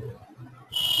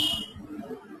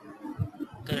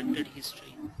 Corrected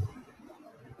history.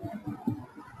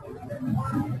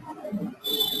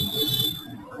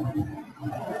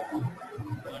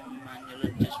 One manual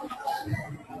adjustments.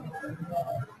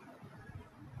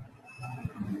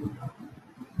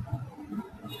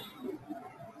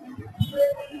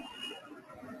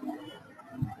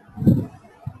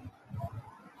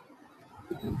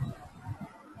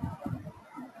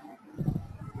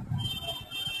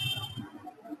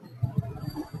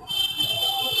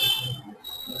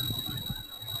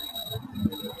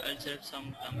 I'll select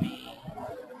some dummy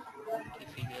key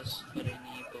figures for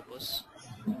any purpose.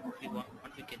 If you want,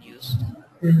 we can use.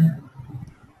 Mhm.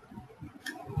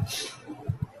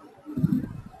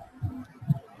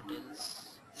 What else?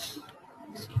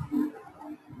 Let's see.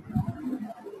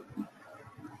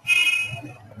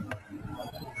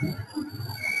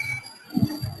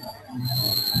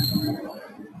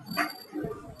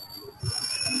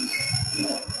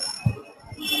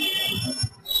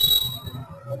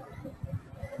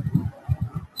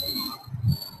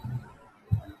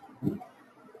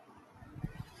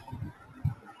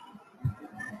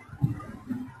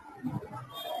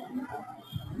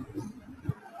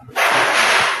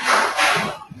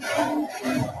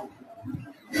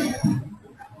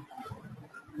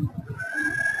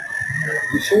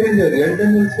 So in the real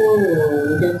time also,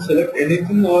 you can select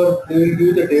anything or they will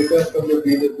give the data from the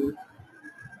BW.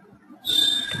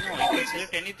 No, you can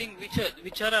select anything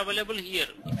which are available here.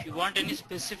 If you want any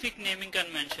specific naming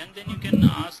convention, then you can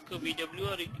ask BW,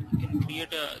 or you can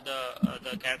create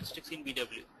the characteristics in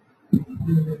BW.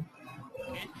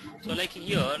 Okay, so like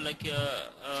here, like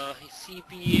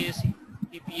CPA,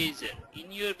 CPA is there. In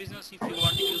your business, if you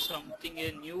want to use something,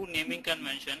 a new naming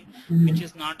convention which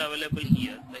is not available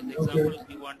here, like the example,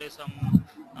 Okay. you wanted some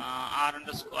R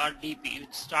underscore RDP,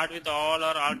 which start with all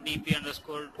or RDP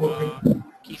underscore Okay.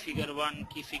 key figure 1,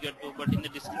 key figure 2, but in the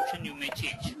description you may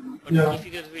change. But key Yeah.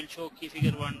 figures will show key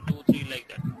figure 1, 2, 3 like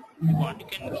that. If you want, you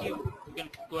can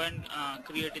go and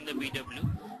create in the BW.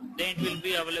 Then it will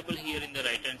be available here in the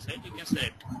right hand side. You can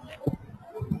select them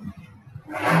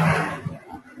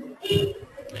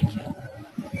like here.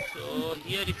 So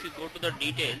here, if you go to the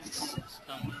details,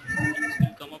 some things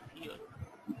will come up here.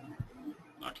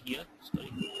 Not here,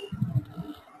 sorry.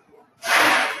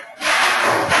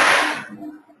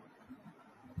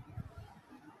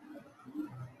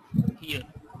 Here.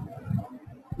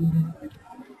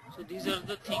 So these are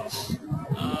the things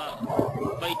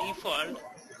by default.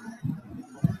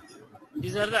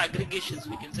 These are the aggregations,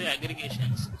 we can say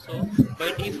aggregations. So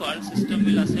by default, system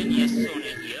will assign yes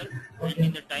only here, and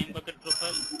in the time bucket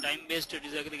profile, time based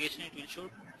disaggregation, it will show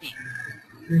T.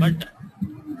 But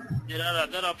there are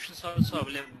other options also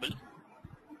available,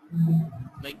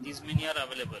 like these many are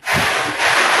available. This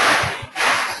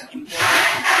is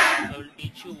important. I will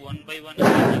teach you one by one in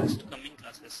the next coming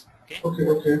classes. Okay.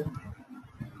 Okay.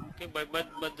 Okay,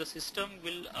 but the system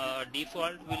will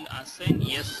default will assign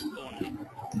yes only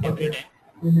every Okay. time.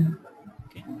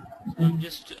 Okay, so I'm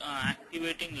just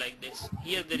activating like this.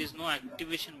 Here there is no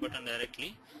activation button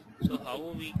directly. So how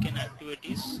we can activate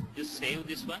is just save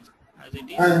this one as it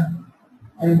is.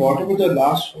 And what about the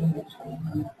last one?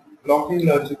 Locking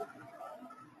logic.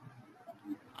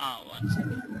 One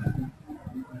second.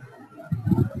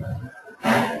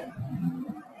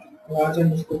 Large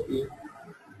underscore P.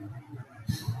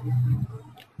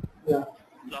 Yeah.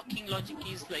 Locking logic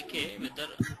is like a whether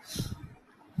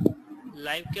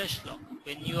live cache lock.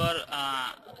 When you are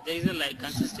there is a like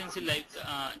consistency like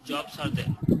jobs are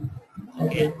there.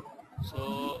 Okay. Okay. So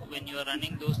when you are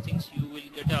running those things, you will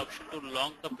get an option to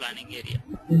lock the planning area.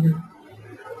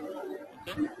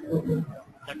 Okay. Okay.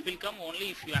 That will come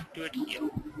only if you activate here.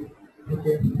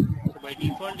 Okay. So by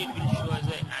default it will show as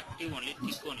a active only,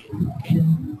 tick only. Okay.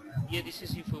 Here this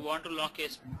is if you want to lock a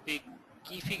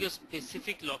key figure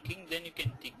specific locking, then you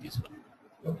can tick this one.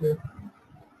 Okay.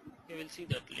 We will see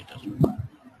that later. Okay.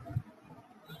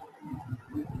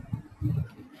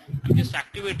 I'm just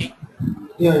activating.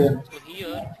 Yeah. So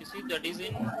here if you see that is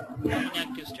in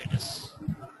inactive status.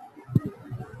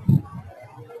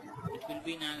 It will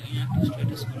be in inactive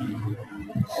status only.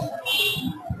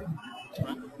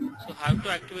 So how to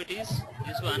activate is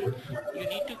this one. You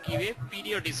need to give a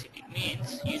periodicity,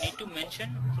 means you need to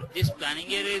mention this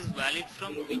planning area is valid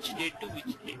from which date to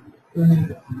which date.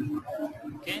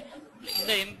 Okay,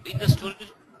 in the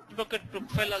storage bucket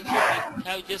profile also we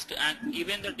have just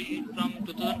given the date from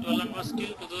 2012 onwards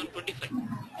till 2025.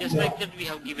 Just like that we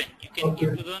have given. You can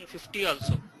give 2050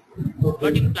 also,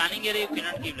 but in planning area you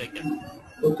cannot give like that.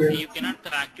 Okay. You cannot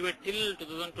activate till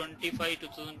 2025,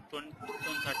 2020,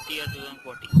 2030 or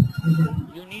 2040.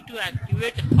 You need to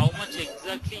activate how much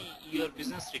exactly your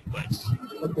business requires.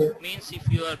 Okay. Means if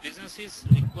your business is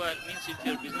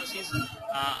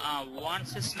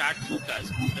wants a start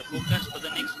forecast, a forecast for the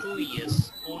next 2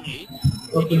 years only,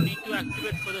 then Okay. you need to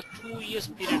activate for the 2 years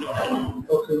period only.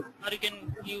 Okay. Or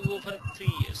you go for 3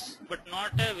 years, but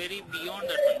not a very beyond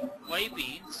that one.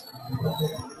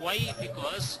 Why?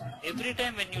 Because every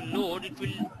time when you load, it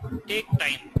will take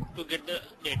time to get the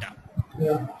data.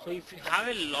 Yeah. So if you have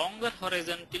a longer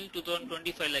horizon till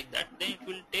 2025 like that, then it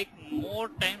will take more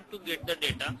time to get the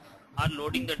data or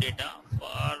loading the data for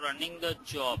running the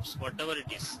jobs, whatever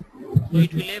it is. So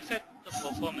it will affect the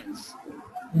performance.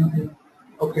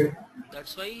 Okay.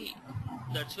 That's why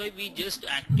we just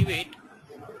activate.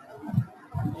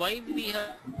 Why we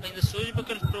have in the storage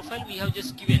bucket profile we have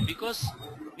just given because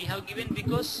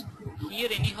here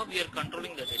anyhow we are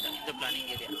controlling the data in the planning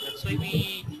area. That's why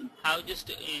we have just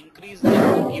increased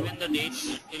given the date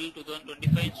till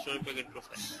 2025 in storage bucket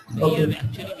profile. So Okay. here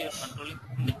actually we are controlling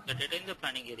the data in the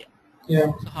planning area.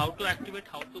 Yeah. So how to activate,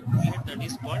 how to create, that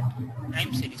is called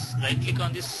time series. Right click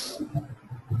on this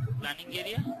planning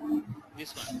area,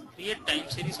 this one, create time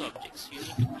series objects. You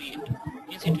need to create,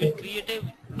 means it will create a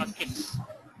buckets.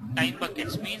 Time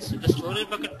buckets means the storage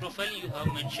bucket profile you have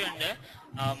mentioned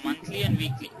monthly and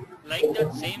weekly. Like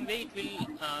that same way it will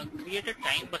create a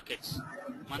time buckets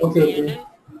monthly and Okay.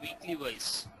 weekly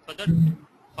wise for that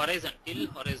horizon till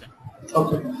horizon.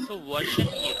 Okay. So version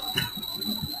here,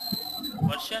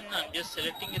 version I'm just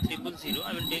selecting a 000. I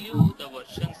will tell you the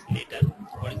versions later.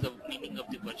 What is the meaning of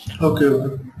the version? Okay.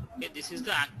 Okay. Okay, this is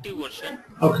the active version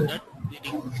Okay. that we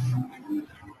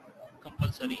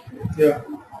compulsory Yeah.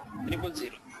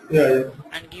 000. Yeah. Yeah.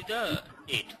 And give the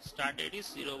date. Start date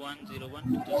is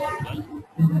 01/01/2012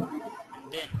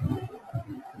 and then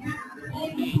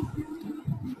only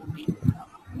 14.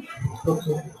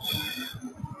 Okay.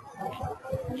 Okay.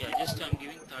 Yeah, just I'm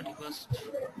giving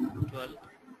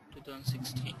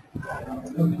 31/12/2016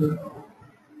 Okay.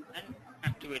 and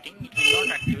activating. It will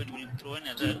not activate, it will throw an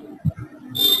error.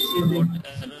 See what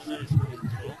error it will throw.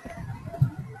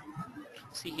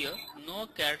 See here, no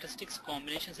characteristics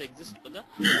combinations exist for the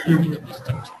BW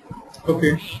structure.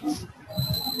 Okay.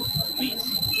 Means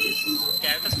this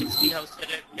characteristics we have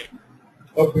selected,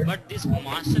 Okay. but this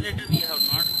master data we have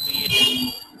not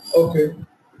created. Okay.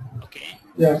 Okay.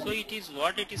 Yeah. So it is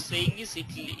what it is saying is it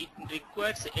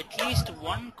requires at least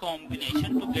one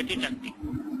combination to get it active.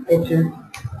 Okay.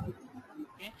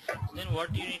 Okay. So then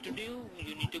what you need to do?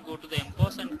 You need to go to the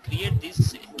MPOS and create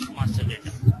this master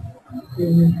data.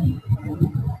 Okay.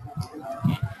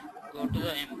 Go to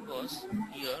the MPOS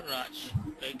here, Raj.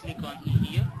 Right click on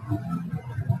here.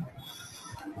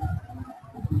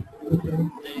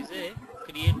 There is a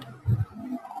create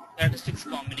characteristics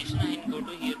combination and go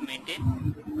to here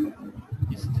maintain.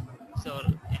 This is our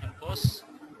MPOS.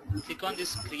 Click on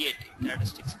this create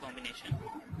characteristics combination.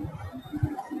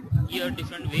 Here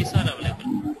different ways are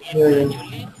available. Create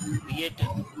manually, create.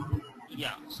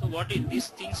 Yeah. So these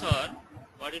things are,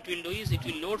 what it will do is it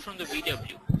will load from the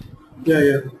VW. Yeah.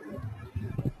 Yeah.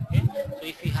 Okay. So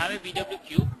if you have a VW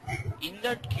cube, in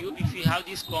that cube if you have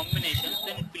these combinations,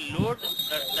 then it will load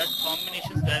that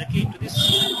combinations directly into this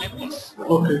MPOS.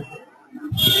 Okay.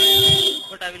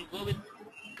 But I will go with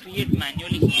create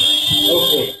manually here.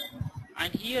 Okay.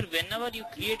 And here whenever you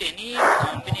create any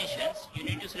combinations, you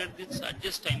need to select this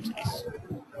adjust time series.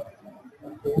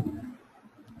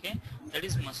 Okay, that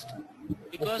is must,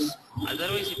 because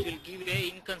otherwise it will give a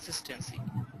inconsistency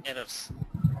errors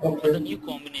for the new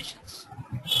combinations.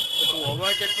 So to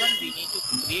avoid that one, we need to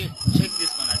check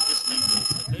this one, adjust time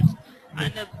series buckets,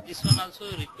 and this one also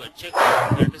required check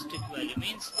characteristic value.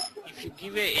 Means if you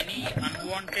give any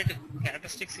unwanted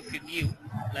characteristics, if you give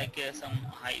like some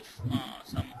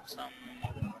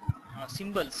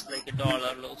symbols like a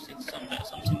dollar, low six, some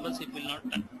symbols it will not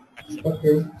accept.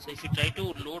 Okay. So if you try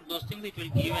to load those things, it will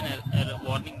give an error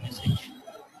warning message.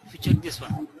 If you check this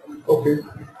one, Okay.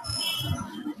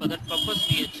 for that purpose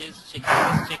we are just checking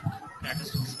this check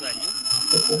characteristics value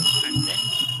and then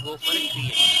go for a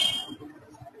create.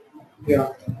 Yeah.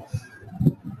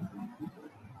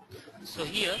 So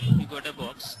here we got a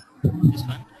box, this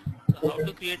one. So how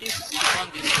to create is click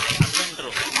on this append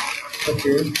row.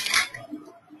 Okay.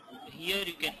 Here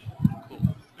you can go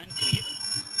and create.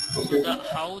 So Okay.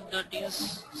 how that is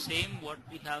same what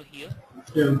we have here.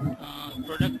 Yeah.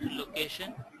 Product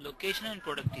location and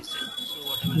product is same. So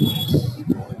what I will do is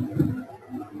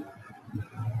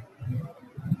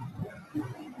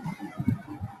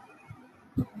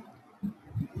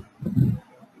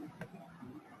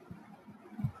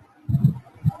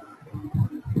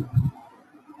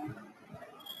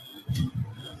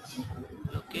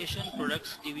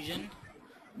Jux division,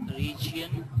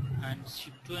 region, and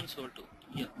ship to and sold to.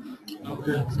 Yeah. Now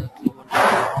Okay. exactly what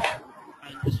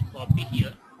I'll just copy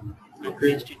here and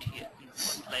Okay. paste it here in the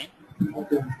first line.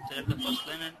 Okay. Select the first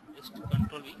line and just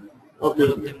Control V. Okay.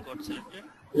 All of them got selected.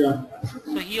 Yeah.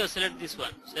 So here select this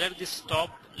one. Select this top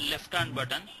left hand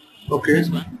button. Okay. This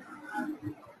one.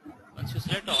 Once you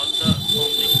select, all the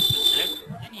combinations will select.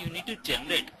 Then you need to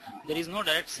generate. There is no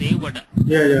direct save button.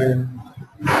 Yeah.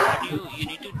 What you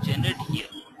need to generate here.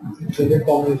 Generate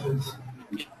combinations.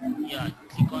 Click, yeah,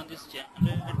 click on this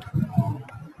generate.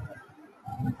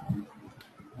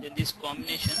 Then these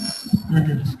combinations,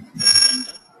 just press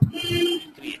enter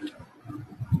and create.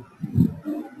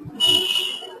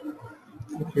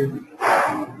 Okay.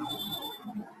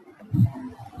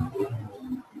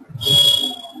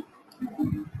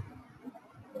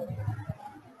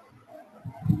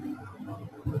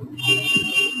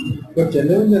 But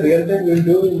generally in the real time we'll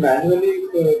do manually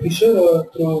Fisher or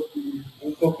through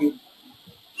InfoQ.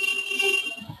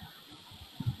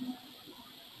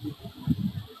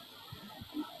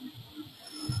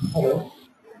 Hello.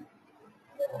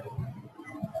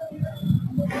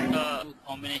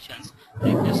 Combinations,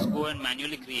 like just go and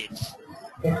manually creates.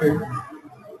 Okay.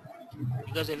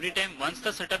 Because every time once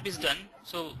the setup is done,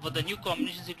 so for the new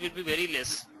combinations it will be very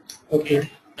less. Okay.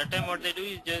 That time what they do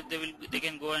is just they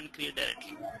can go and create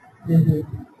directly.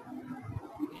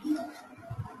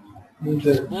 It's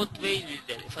Okay. both ways is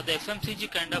there. For the FMCG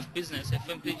kind of business,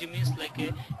 FMCG means like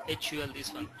a HUL,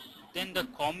 this one. Then the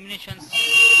combinations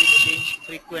will change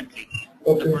frequently.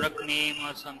 Okay. The product name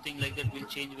or something like that will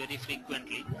change very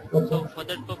frequently. Okay. So for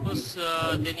that purpose,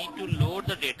 they need to load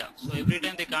the data. So every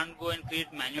time they can't go and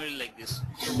create manually like this.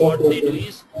 So what they do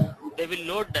is they will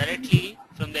load directly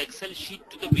from the Excel sheet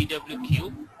to the BW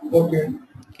cube. Okay.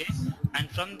 Okay, and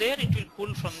from there it will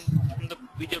pull from the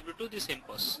BW to this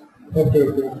MPOS. Okay.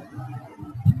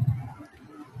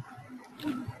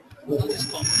 So this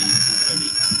combination is ready.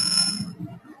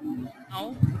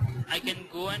 Now I can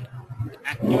go and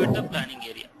activate the planning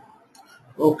area.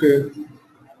 Okay.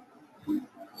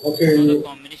 So the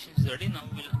combination is ready. Now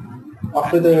we'll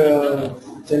After the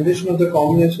generation of the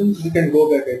combinations, we can go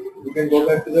back again. We can go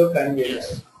back to the planning area.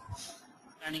 Yes,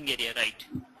 planning area, right.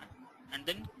 And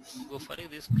then go for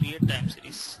this create time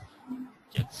series.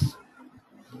 Checks.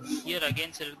 Here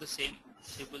again select the same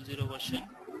 000 version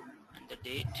and the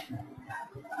date.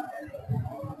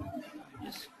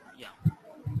 Yes, yeah.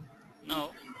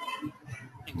 Now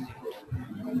execute.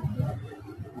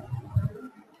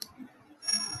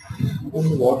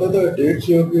 And what are the dates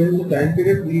you have given in the time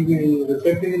period? Will be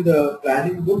reflecting in the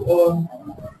planning book or?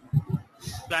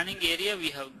 Planning area we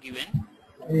have given.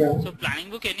 Yeah. So planning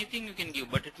book, anything you can give,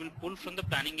 but it will pull from the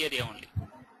planning area only.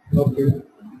 Okay.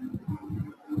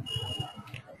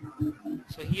 Okay.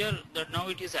 So here that now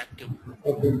it is active.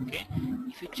 Okay. Okay.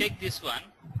 If you check this one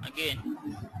again,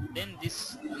 then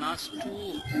this last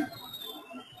two,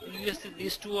 previously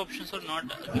these two options are not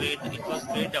grayed. It was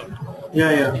grayed out.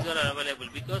 Yeah. These are available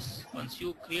because once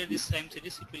you create this time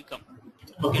series, it will come.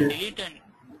 You Okay. can delete, and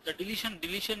the deletion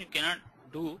you cannot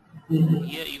do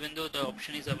here, even though the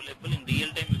option is available in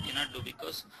real time. You cannot do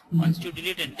because once you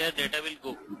delete, entire data will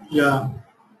go. Yeah.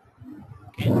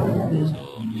 Okay. So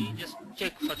only just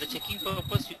check for the checking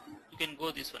purpose. You can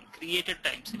go this one, created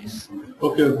time series.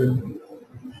 Okay.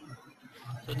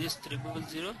 So this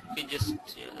 000, you can just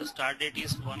the start date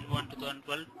is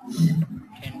 1/1/2012,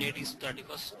 end date is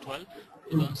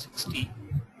 31/12/2016,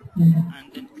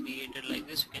 and then created like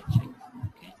this. You can check.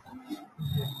 Okay.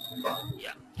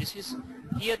 Yeah, this is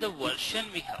here the version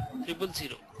we have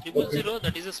 000. 000,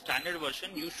 that is a standard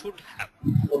version you should have.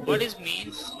 What is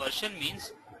means version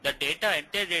means the data,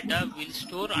 entire data will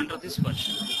store under this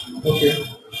version. Okay.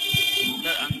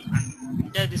 The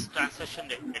entire this transaction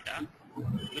data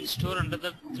will store under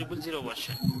the 000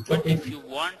 version. But if you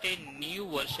want a new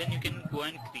version, you can go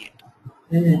and create.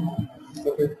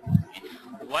 Okay.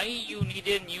 Why you need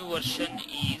a new version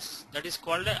is that is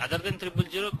called other than 000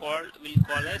 we'll call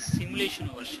as simulation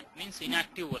version, means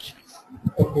inactive versions.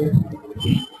 Okay.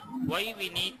 Why we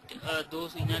need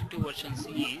those inactive versions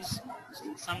is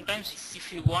sometimes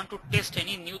if you want to test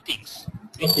any new things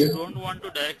which you don't want to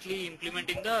directly implement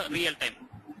in the real time.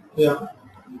 Yeah.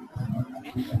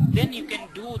 Okay, then you can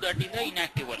do that in the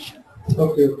inactive version.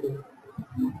 Okay.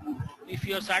 If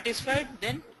you are satisfied,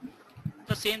 then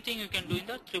the same thing you can do in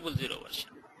the 000 version.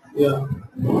 Yeah.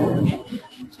 Okay.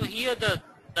 So here the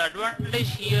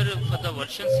advantage here for the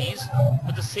versions is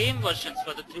for the same versions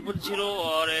for the 000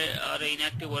 or a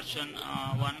inactive version,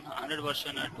 100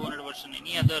 version or 200 version,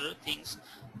 any other things,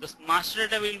 the master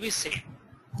data will be same.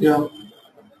 Yeah.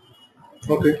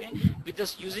 Okay. Okay, with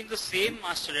us using the same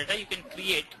master data, you can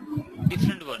create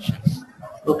different versions.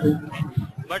 Okay. Okay,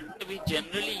 but we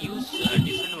generally use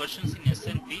different versions in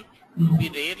SNP. We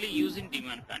rarely use in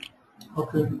demand planning.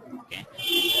 Okay. Okay,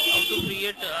 how to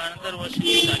create another version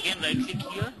is, again right click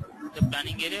here, the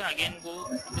planning area, again go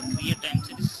in the create time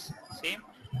series, same,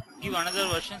 give another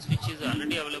versions which is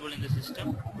already available in the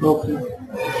system, Okay.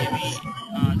 maybe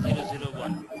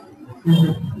 001,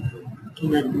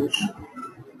 Language.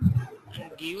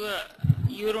 and give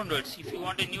your own dates. If you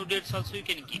want a new dates also, you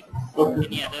can give Okay.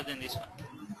 any other than this one,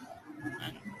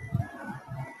 and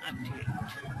activate.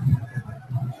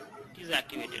 It is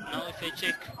activated. Now if I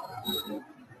check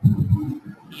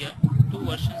here, two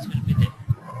versions will be there.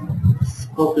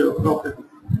 Okay. Okay.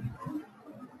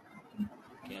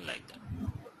 Okay, like that.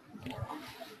 Okay,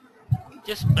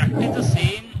 just practice the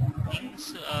same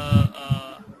things,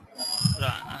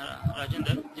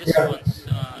 Rajendra, just Yeah. once.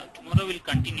 Tomorrow we'll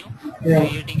continue Yeah.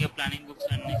 creating a planning books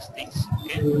and next things.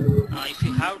 Okay, Mm, if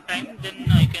you have time, then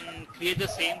you can create the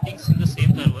same things in the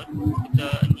same server with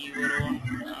your own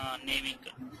naming.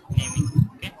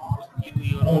 Okay, give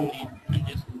your own um, name and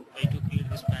just try to create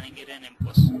this planning area and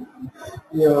impose.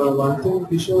 yeah, one thing,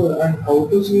 Kishore, and how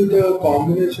to see the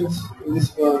combinations in this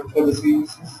one for the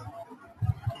series?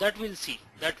 That we'll see.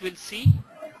 That we'll see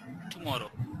tomorrow.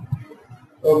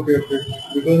 Okay, okay.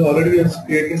 Because already we have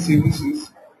created CBCs.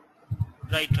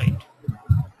 Right, right.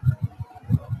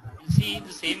 You'll see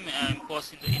the same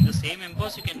impose in the same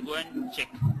impose. You can go and check.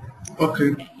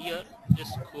 Okay. Okay, here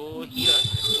just go here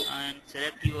and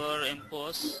select your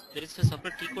impose. There is a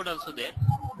separate T code also there,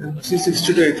 but it C62, is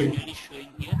I think. manually showing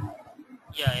here.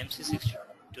 Yeah, MC62,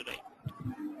 right.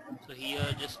 So here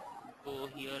just go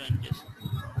here and just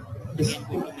Yes. again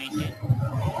go to maintain.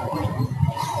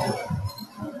 Just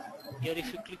here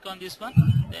if you click on this one,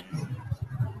 then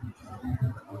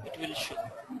it will show.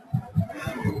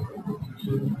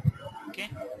 Okay,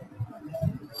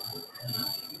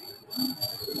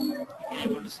 you can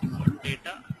able to see what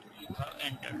data you have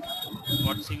entered,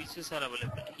 what services are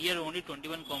available. Here only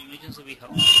 21 combinations we have,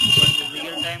 but in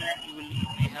real time you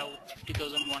may have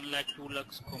 50,000, 1 lakh, 2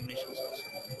 lakhs combinations also.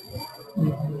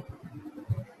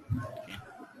 Okay,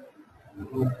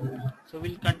 so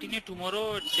we'll continue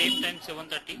tomorrow at same time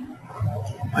 7:30.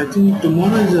 I think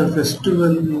tomorrow is a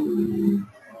festival.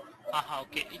 Aha,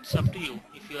 okay, it's up to you.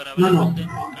 If you are No, available, no. then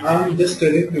we'll continue. I'm just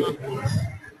telling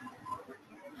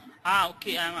Ah, you.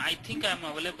 okay. I think I'm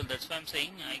available. That's why I'm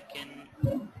saying I can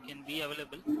be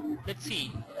available. Let's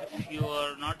see. If you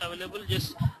are not available,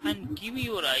 just and give me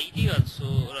your ID also,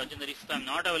 Rajendra. If I'm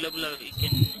not available, I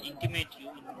can intimate you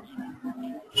in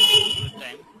your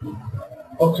time.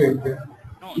 Okay, okay.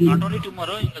 No, not only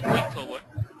tomorrow. In the going forward,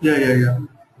 Yeah, yeah, yeah.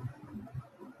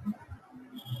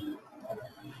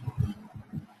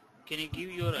 can you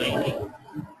give your ID?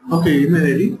 Okay, email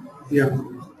ID. Yeah.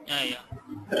 Yeah, yeah.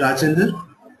 Rajender.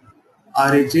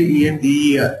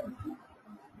 Rajender.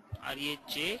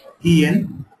 RAJ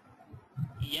En.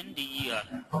 ENDER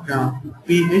Okay.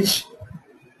 PH.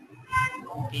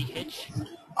 PH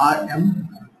RM.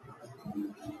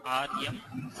 RM.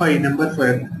 5 number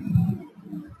 5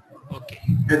 Okay.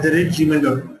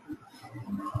 @gmail.com.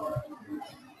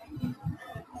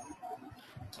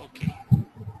 Okay.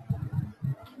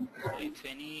 So if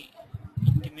any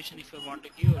intimation if I want to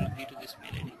give, I will give to this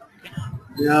mail ID. Okay.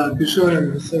 Yeah, Kishore,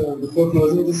 and so before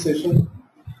closing this session,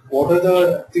 what are Yeah.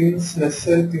 the things,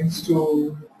 necessary things to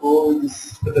go with this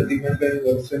for the demand planning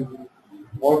works, and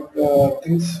what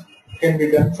things can be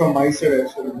done from my side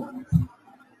actually?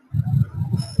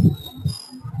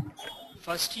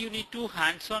 First, you need to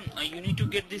hands-on. You need to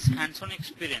get this hands-on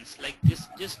experience like this.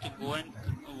 Just to go and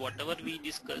whatever we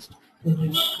discussed,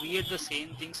 you create the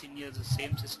same things in your the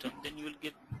same system. Then you will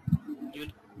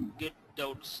get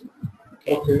doubts.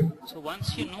 Okay. Okay. So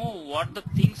once you know what the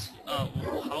things,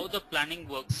 how the planning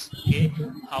works, okay,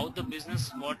 how the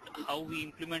business, how we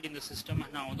implement in the system,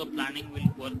 and how the planning will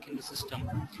work in the system,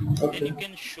 then you Okay.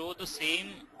 can show the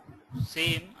same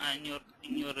in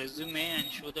your resume and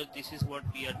show that this is what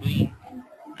we are doing,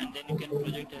 and then you can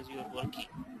project as you are working.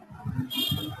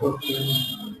 Okay.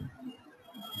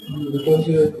 Okay, Because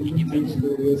we are it keeping depends.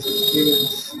 3 years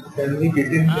experience, can we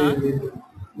get in Ah,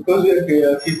 because we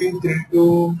are keeping 3 to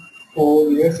 4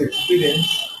 years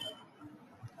experience.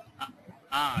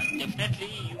 definitely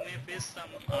you may face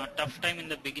some tough time in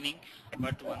the beginning,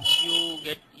 but once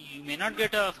you may not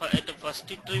get at the first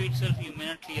interview itself, you may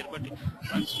not clear, but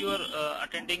once you are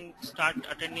start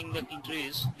attending the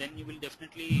interviews, then you will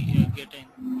definitely get in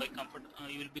by comfort.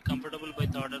 You will be comfortable by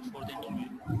third or fourth interview.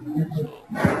 So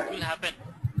it will happen.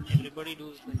 Everybody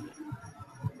does like that.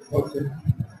 Okay.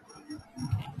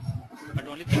 Okay. But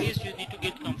only thing least you need to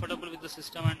get comfortable with the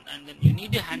system, and then you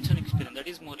need a hands-on experience. That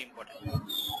is more important,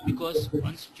 because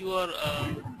once you are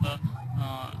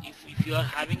if you are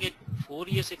having a 4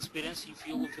 years experience, if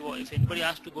anybody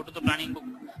asks to go to the planning book,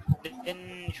 then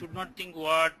you should not think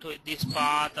what this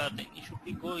path or then you should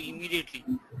be go immediately.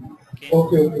 Okay,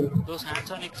 Okay. those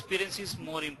hands-on experience is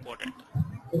more important.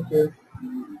 Okay.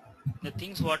 The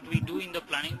things what we do in the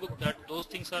planning book, that those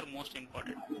things are most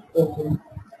important. Okay.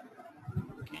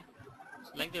 Okay,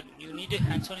 so like that you need a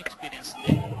hands-on experience,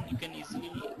 then you can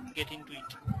easily get into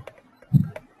it.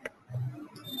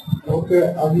 Okay.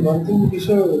 And one thing,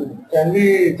 Kishore, can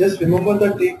we just remember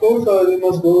the T codes or we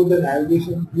must go with the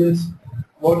navigation? Means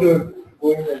what you're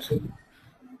going actually.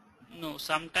 No,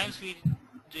 sometimes we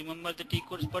remember the T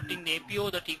codes, but in APO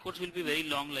the T codes will be very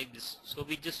long like this. So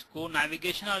we just go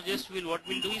navigation, or just what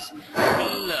we'll do is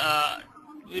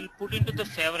we'll put into the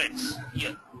favorites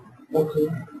here. Okay.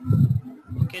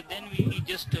 Okay, then we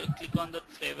just click on the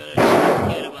favorites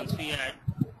here. Once we add,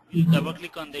 we'll double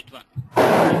click on that one,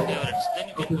 favorites. Then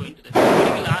you can go into that.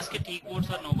 Nobody will ask a T codes,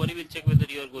 or nobody will check whether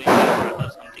you are going favorite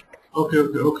or something. Okay.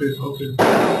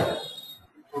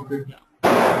 Yeah.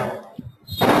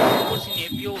 T codes in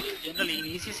APO, generally in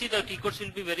ECC the T codes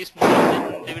will be very small,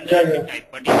 then they will directly type,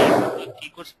 but in APO the T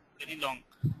codes are very long.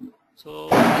 So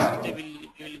just we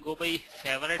will go by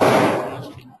favorites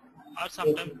mostly, or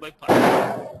sometimes by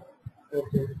path.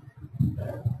 Okay.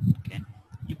 Okay,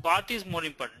 the path is more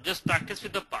important. Just practice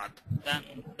with the path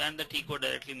than the T code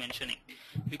directly mentioning,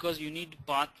 because you need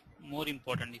path more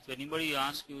important. If anybody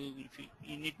asks you, if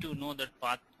you need to know that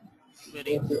path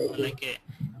very like a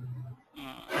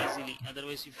easily.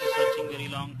 Otherwise, if you're searching very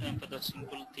long time for the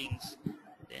simple things,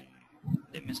 then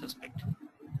they may suspect.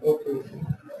 Okay. Okay.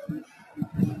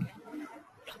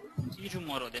 Yeah. See you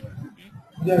tomorrow then.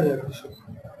 Yeah, Kishore.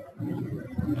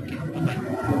 Okay. Bye bye.